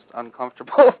knew I was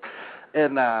uncomfortable,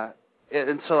 and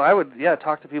so I would,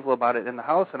 talk to people about it in the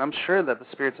house, and I'm sure that the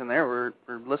spirits in there were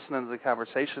listening to the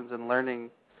conversations and learning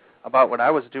about what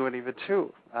I was doing even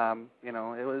too. You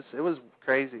know, it was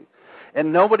crazy.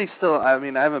 And nobody still, I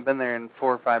mean, I haven't been there in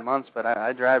 4 or 5 months, but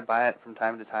I drive by it from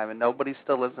time to time, and nobody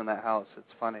still lives in that house. It's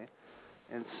funny.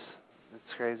 It's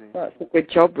crazy. That's a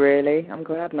good job, really. I'm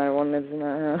glad no one lives in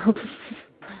that house.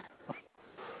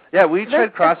 Yeah, we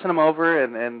tried crossing them over,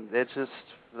 and it's just,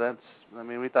 I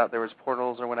mean, we thought there was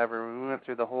portals or whatever. We went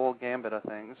through the whole gambit of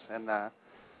things, and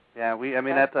Yeah,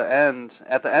 at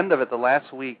the end of it, the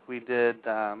last week we did,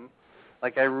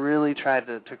 I really tried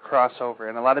to cross over,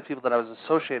 and a lot of people that I was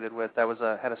associated with had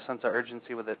a sense of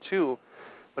urgency with it too,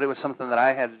 but it was something that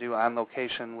I had to do on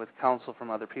location with counsel from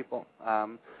other people.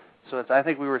 So I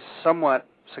think we were somewhat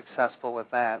successful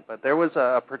with that, but there was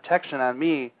a protection on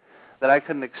me that I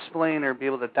couldn't explain or be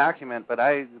able to document, but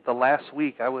the last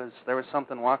week there was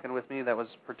something walking with me that was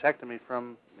protecting me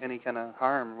from any kind of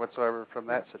harm whatsoever from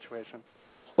that situation.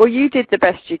 Well, you did the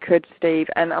best you could, Steve,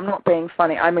 and I'm not being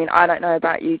funny. I mean, I don't know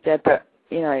about you, Deb, but,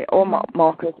 or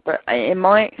Marcus, but in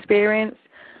my experience,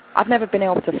 I've never been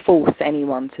able to force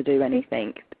anyone to do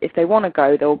anything. If they want to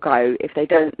go, they'll go. If they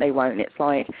don't, they won't. It's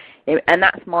and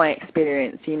that's my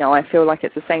experience. I feel like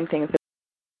it's the same thing as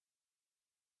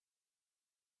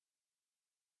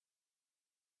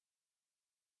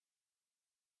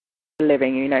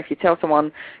living. If you tell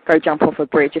someone, go jump off a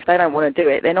bridge, if they don't want to do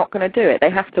it, they're not going to do it.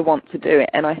 They have to want to do it.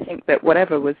 And I think that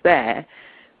whatever was there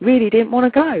really didn't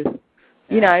want to go,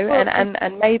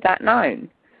 and made that known.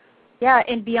 Yeah,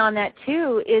 and beyond that,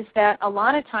 too, is that a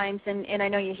lot of times, and I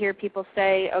know you hear people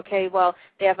say, okay, well,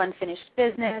 they have unfinished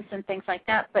business and things like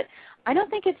that, but I don't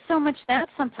think it's so much that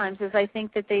sometimes as I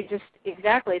think that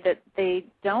that they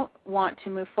don't want to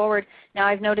move forward. Now,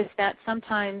 I've noticed that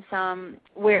sometimes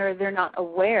where they're not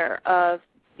aware of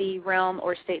the realm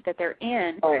or state that they're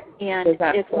in, and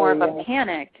it's more of a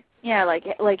panic. Yeah,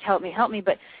 like help me,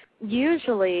 but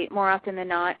usually, more often than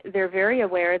not, they're very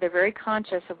aware, they're very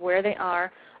conscious of where they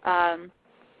are,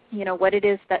 what it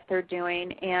is that they're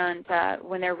doing, and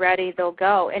when they're ready, they'll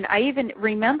go. And I even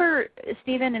remember,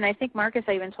 Stephen, and I think Marcus,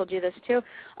 I even told you this too,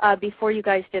 before you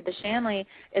guys did the Shanley,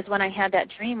 is when I had that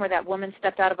dream where that woman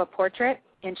stepped out of a portrait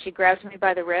and she grabbed me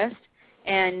by the wrist,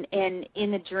 and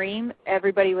in the dream,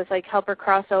 everybody was like, help her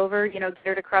cross over, get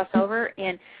her to cross over,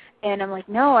 and I'm like,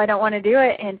 no, I don't want to do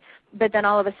it, but then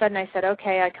all of a sudden I said,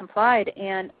 okay, I complied,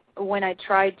 and when I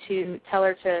tried to tell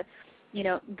her to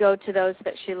go to those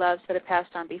that she loves that have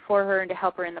passed on before her and to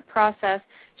help her in the process,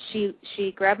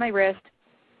 she grabbed my wrist,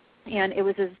 and it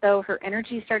was as though her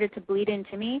energy started to bleed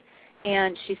into me,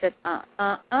 and she said,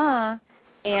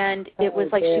 and it was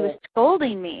like she was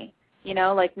scolding me,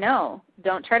 no,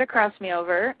 don't try to cross me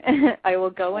over. I will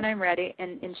go when I'm ready,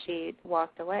 and she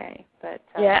walked away. But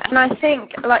yeah, and I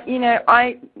think,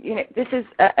 this is,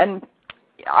 and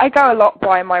I go a lot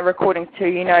by my recordings too,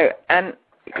 and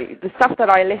the stuff that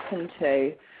I listen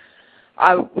to,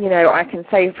 I can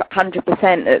say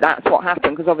 100% that that's what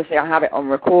happened, because obviously I have it on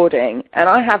recording. And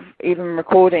I have even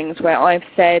recordings where I've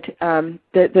said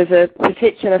that there's a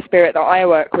particular spirit that I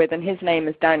work with, and his name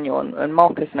is Daniel, and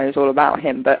Marcus knows all about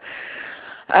him. But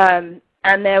and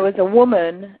there was a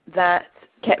woman that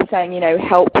kept saying,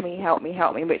 help me, help me,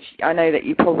 help me, which I know that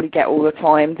you probably get all the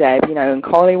time, Deb, and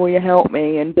Carly, will you help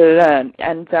me, and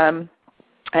and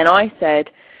I said,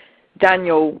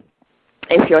 Daniel,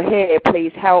 if you're here,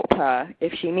 please help her.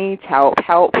 If she needs help,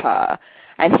 help her.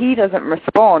 And he doesn't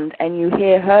respond, and you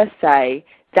hear her say,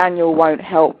 Daniel won't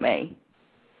help me.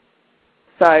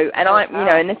 So, and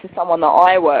and this is someone that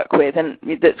I work with and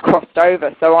that's crossed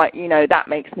over, so that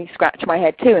makes me scratch my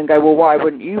head too and go, well, why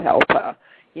wouldn't you help her?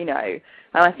 And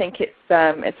I think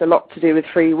it's a lot to do with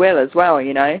free will as well,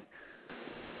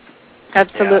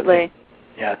 Absolutely.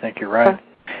 Yeah, I think you're right.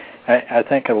 I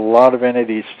think a lot of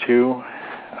entities too,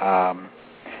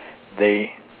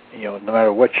 they, no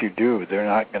matter what you do, they're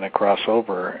not going to cross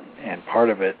over, and part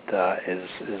of it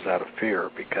is out of fear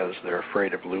because they're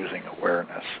afraid of losing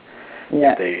awareness.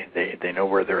 Yeah. They know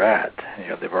where they're at.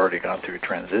 They've already gone through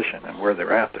transition, and where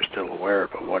they're at, they're still aware.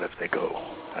 But what if they go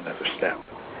another step?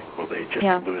 Will they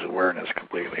just lose awareness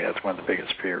completely? That's one of the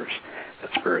biggest fears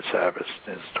that spirits have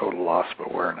is total loss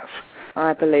of awareness.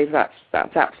 I believe that's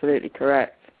absolutely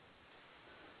correct.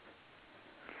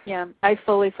 Yeah, I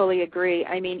fully agree.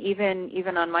 I mean,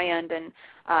 even on my end, and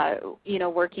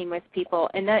working with people,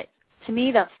 and that to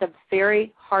me, that's the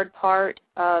very hard part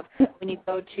of when you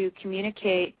go to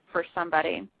communicate for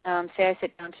somebody. Say I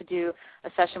sit down to do a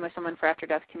session with someone for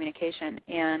after-death communication,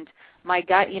 and my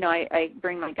guide, I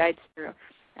bring my guides through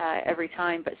every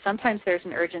time, but sometimes there's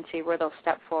an urgency where they'll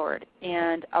step forward,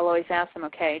 and I'll always ask them,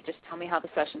 okay, just tell me how the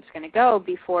session's going to go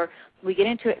before we get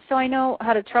into it, so I know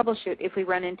how to troubleshoot if we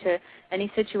run into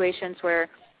any situations where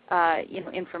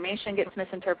information gets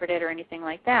misinterpreted or anything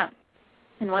like that.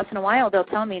 And once in a while, they'll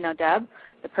tell me, no, Deb,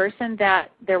 the person that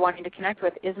they're wanting to connect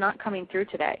with is not coming through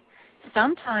today.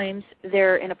 Sometimes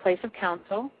they're in a place of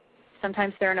counsel.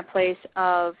 Sometimes they're in a place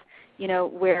of,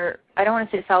 where I don't want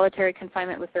to say solitary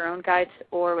confinement with their own guides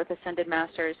or with ascended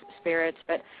masters, spirits,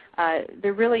 but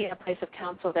they're really in a place of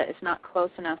counsel that is not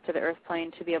close enough to the earth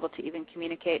plane to be able to even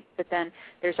communicate. But then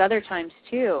there's other times,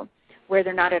 too, where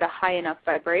they're not at a high enough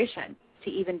vibration to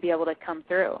even be able to come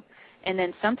through. And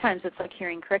then sometimes it's like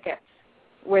hearing crickets,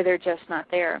 where they're just not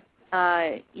there.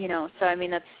 So I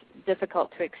mean, that's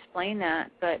difficult to explain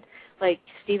that. But like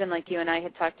Stephen, like you and I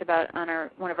had talked about on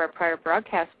one of our prior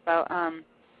broadcasts about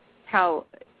how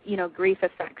grief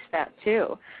affects that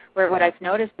too. Where what I've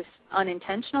noticed is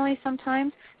unintentionally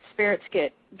sometimes spirits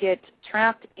get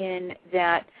trapped in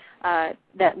that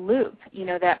loop,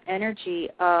 that energy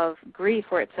of grief,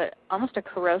 where it's almost a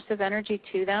corrosive energy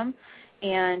to them.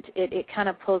 And it kind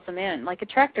of pulls them in, like a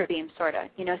tractor beam, sort of.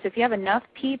 So if you have enough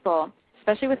people,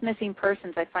 especially with missing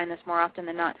persons, I find this more often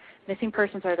than not, missing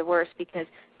persons are the worst, because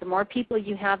the more people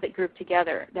you have that group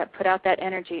together, that put out that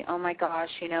energy, oh my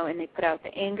gosh, and they put out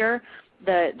the anger,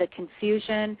 the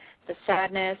confusion, the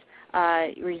sadness,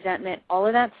 resentment, all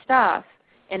of that stuff,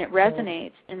 and it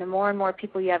resonates. And the more and more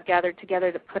people you have gathered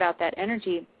together that put out that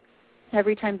energy,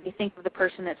 every time you think of the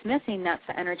person that's missing, that's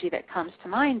the energy that comes to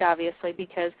mind, obviously,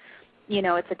 because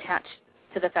it's attached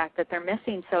to the fact that they're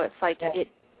missing. So it's like it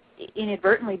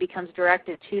inadvertently becomes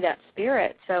directed to that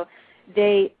spirit. So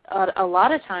they, a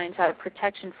lot of times, out of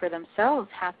protection for themselves,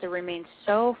 have to remain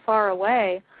so far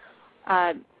away.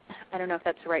 I don't know if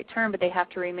that's the right term, but they have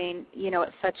to remain,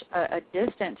 at such a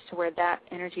distance to where that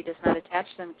energy does not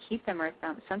attach to them, keep them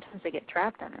earthbound. Sometimes they get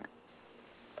trapped in it.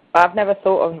 I've never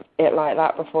thought of it like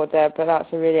that before, Deb, but that's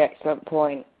a really excellent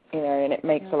point, and it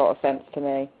makes a lot of sense to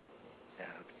me.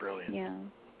 Brilliant. Yeah.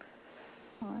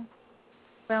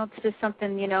 Well, it's just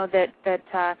something,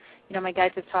 that my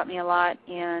guides have taught me a lot,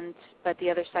 but the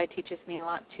other side teaches me a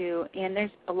lot too. And there's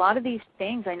a lot of these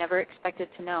things I never expected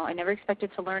to know. I never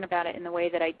expected to learn about it in the way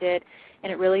that I did,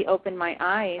 and it really opened my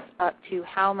eyes up to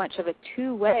how much of a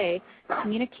two-way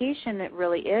communication it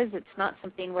really is. It's not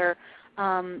something where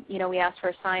we ask for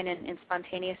a sign and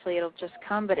spontaneously it'll just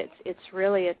come, but it's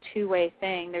really a two-way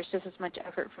thing. There's just as much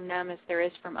effort from them as there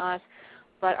is from us.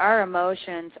 But our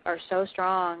emotions are so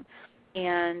strong,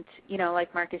 and,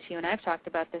 like Marcus, you and I have talked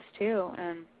about this too,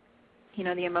 and,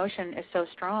 the emotion is so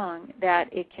strong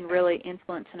that it can really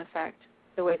influence and affect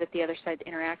the way that the other side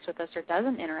interacts with us or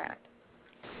doesn't interact.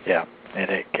 Yeah, and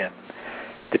it can,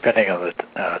 depending on the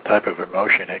type of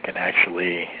emotion, it can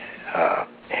actually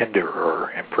hinder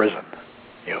or imprison,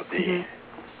 the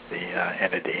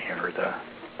entity or the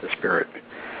spirit,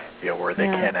 where they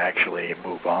can't actually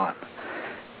move on.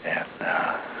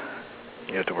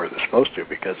 And to where they're supposed to,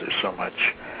 because there's so much,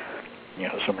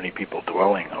 so many people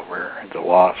dwelling over the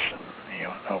loss,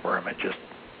 and over them,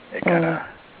 it kind of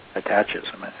attaches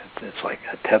them. It's like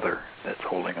a tether that's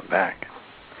holding them back.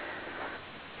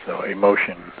 So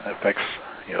emotion affects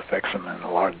them in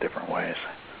a lot of different ways.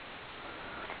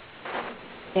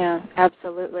 Yeah,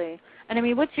 absolutely. And I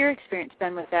mean, what's your experience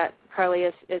been with that, Carly,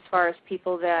 as far as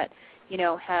people that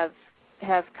have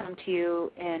come to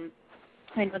you? And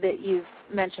I know that you've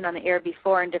mentioned on the air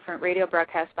before in different radio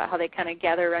broadcasts about how they kind of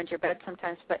gather around your bed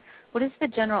sometimes, but what is the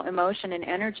general emotion and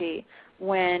energy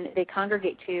when they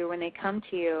congregate to you, when they come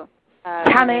to you?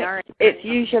 Panic. It's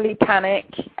usually panic.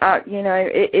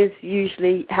 It is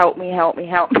usually help me, help me,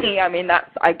 help me. I mean,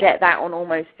 I get that on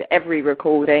almost every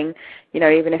recording.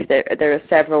 Even if there are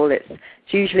several, it's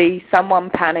usually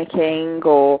someone panicking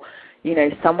or,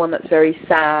 someone that's very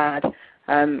sad.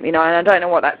 And I don't know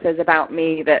what that says about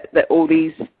me, that all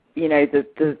these,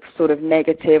 the sort of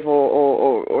negative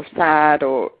or sad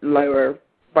or lower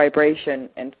vibration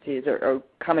entities are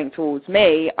coming towards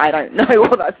me. I don't know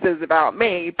what that says about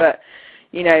me, but,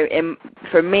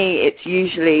 for me, it's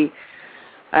usually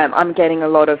I'm getting a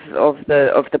lot of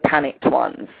the panicked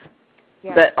ones.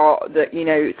 Yeah. That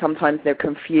sometimes they're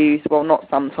confused. Well, not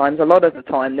sometimes. A lot of the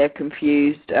time they're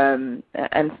confused, and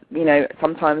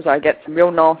sometimes I get some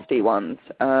real nasty ones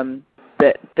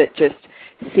that just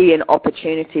see an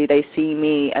opportunity. They see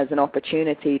me as an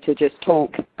opportunity to just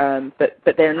talk, but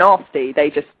they're nasty.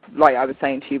 They just, like I was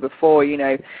saying to you before, if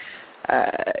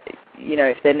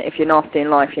you're nasty in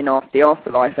life, you're nasty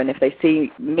after life. And if they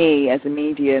see me as a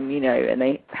medium, and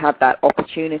they have that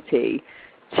opportunity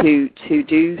to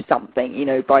do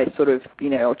something, by sort of,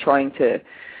 trying to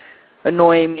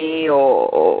annoy me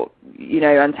or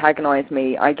antagonize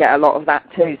me, I get a lot of that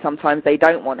too. Sometimes they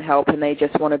don't want help and they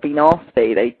just want to be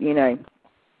nasty.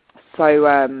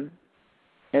 So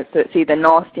it's either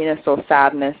nastiness or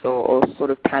sadness or sort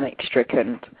of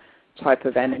panic-stricken type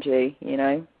of energy,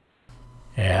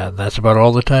 And that's about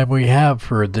all the time we have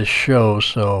for this show,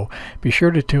 so be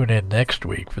sure to tune in next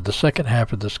week for the second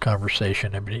half of this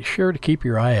conversation, and be sure to keep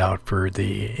your eye out for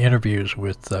the interviews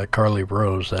with Carly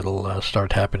Rose that'll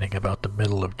start happening about the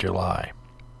middle of July.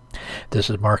 This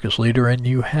is Marcus Leader, and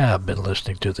you have been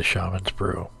listening to The Shaman's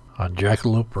Brew on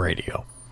Jackalope Radio.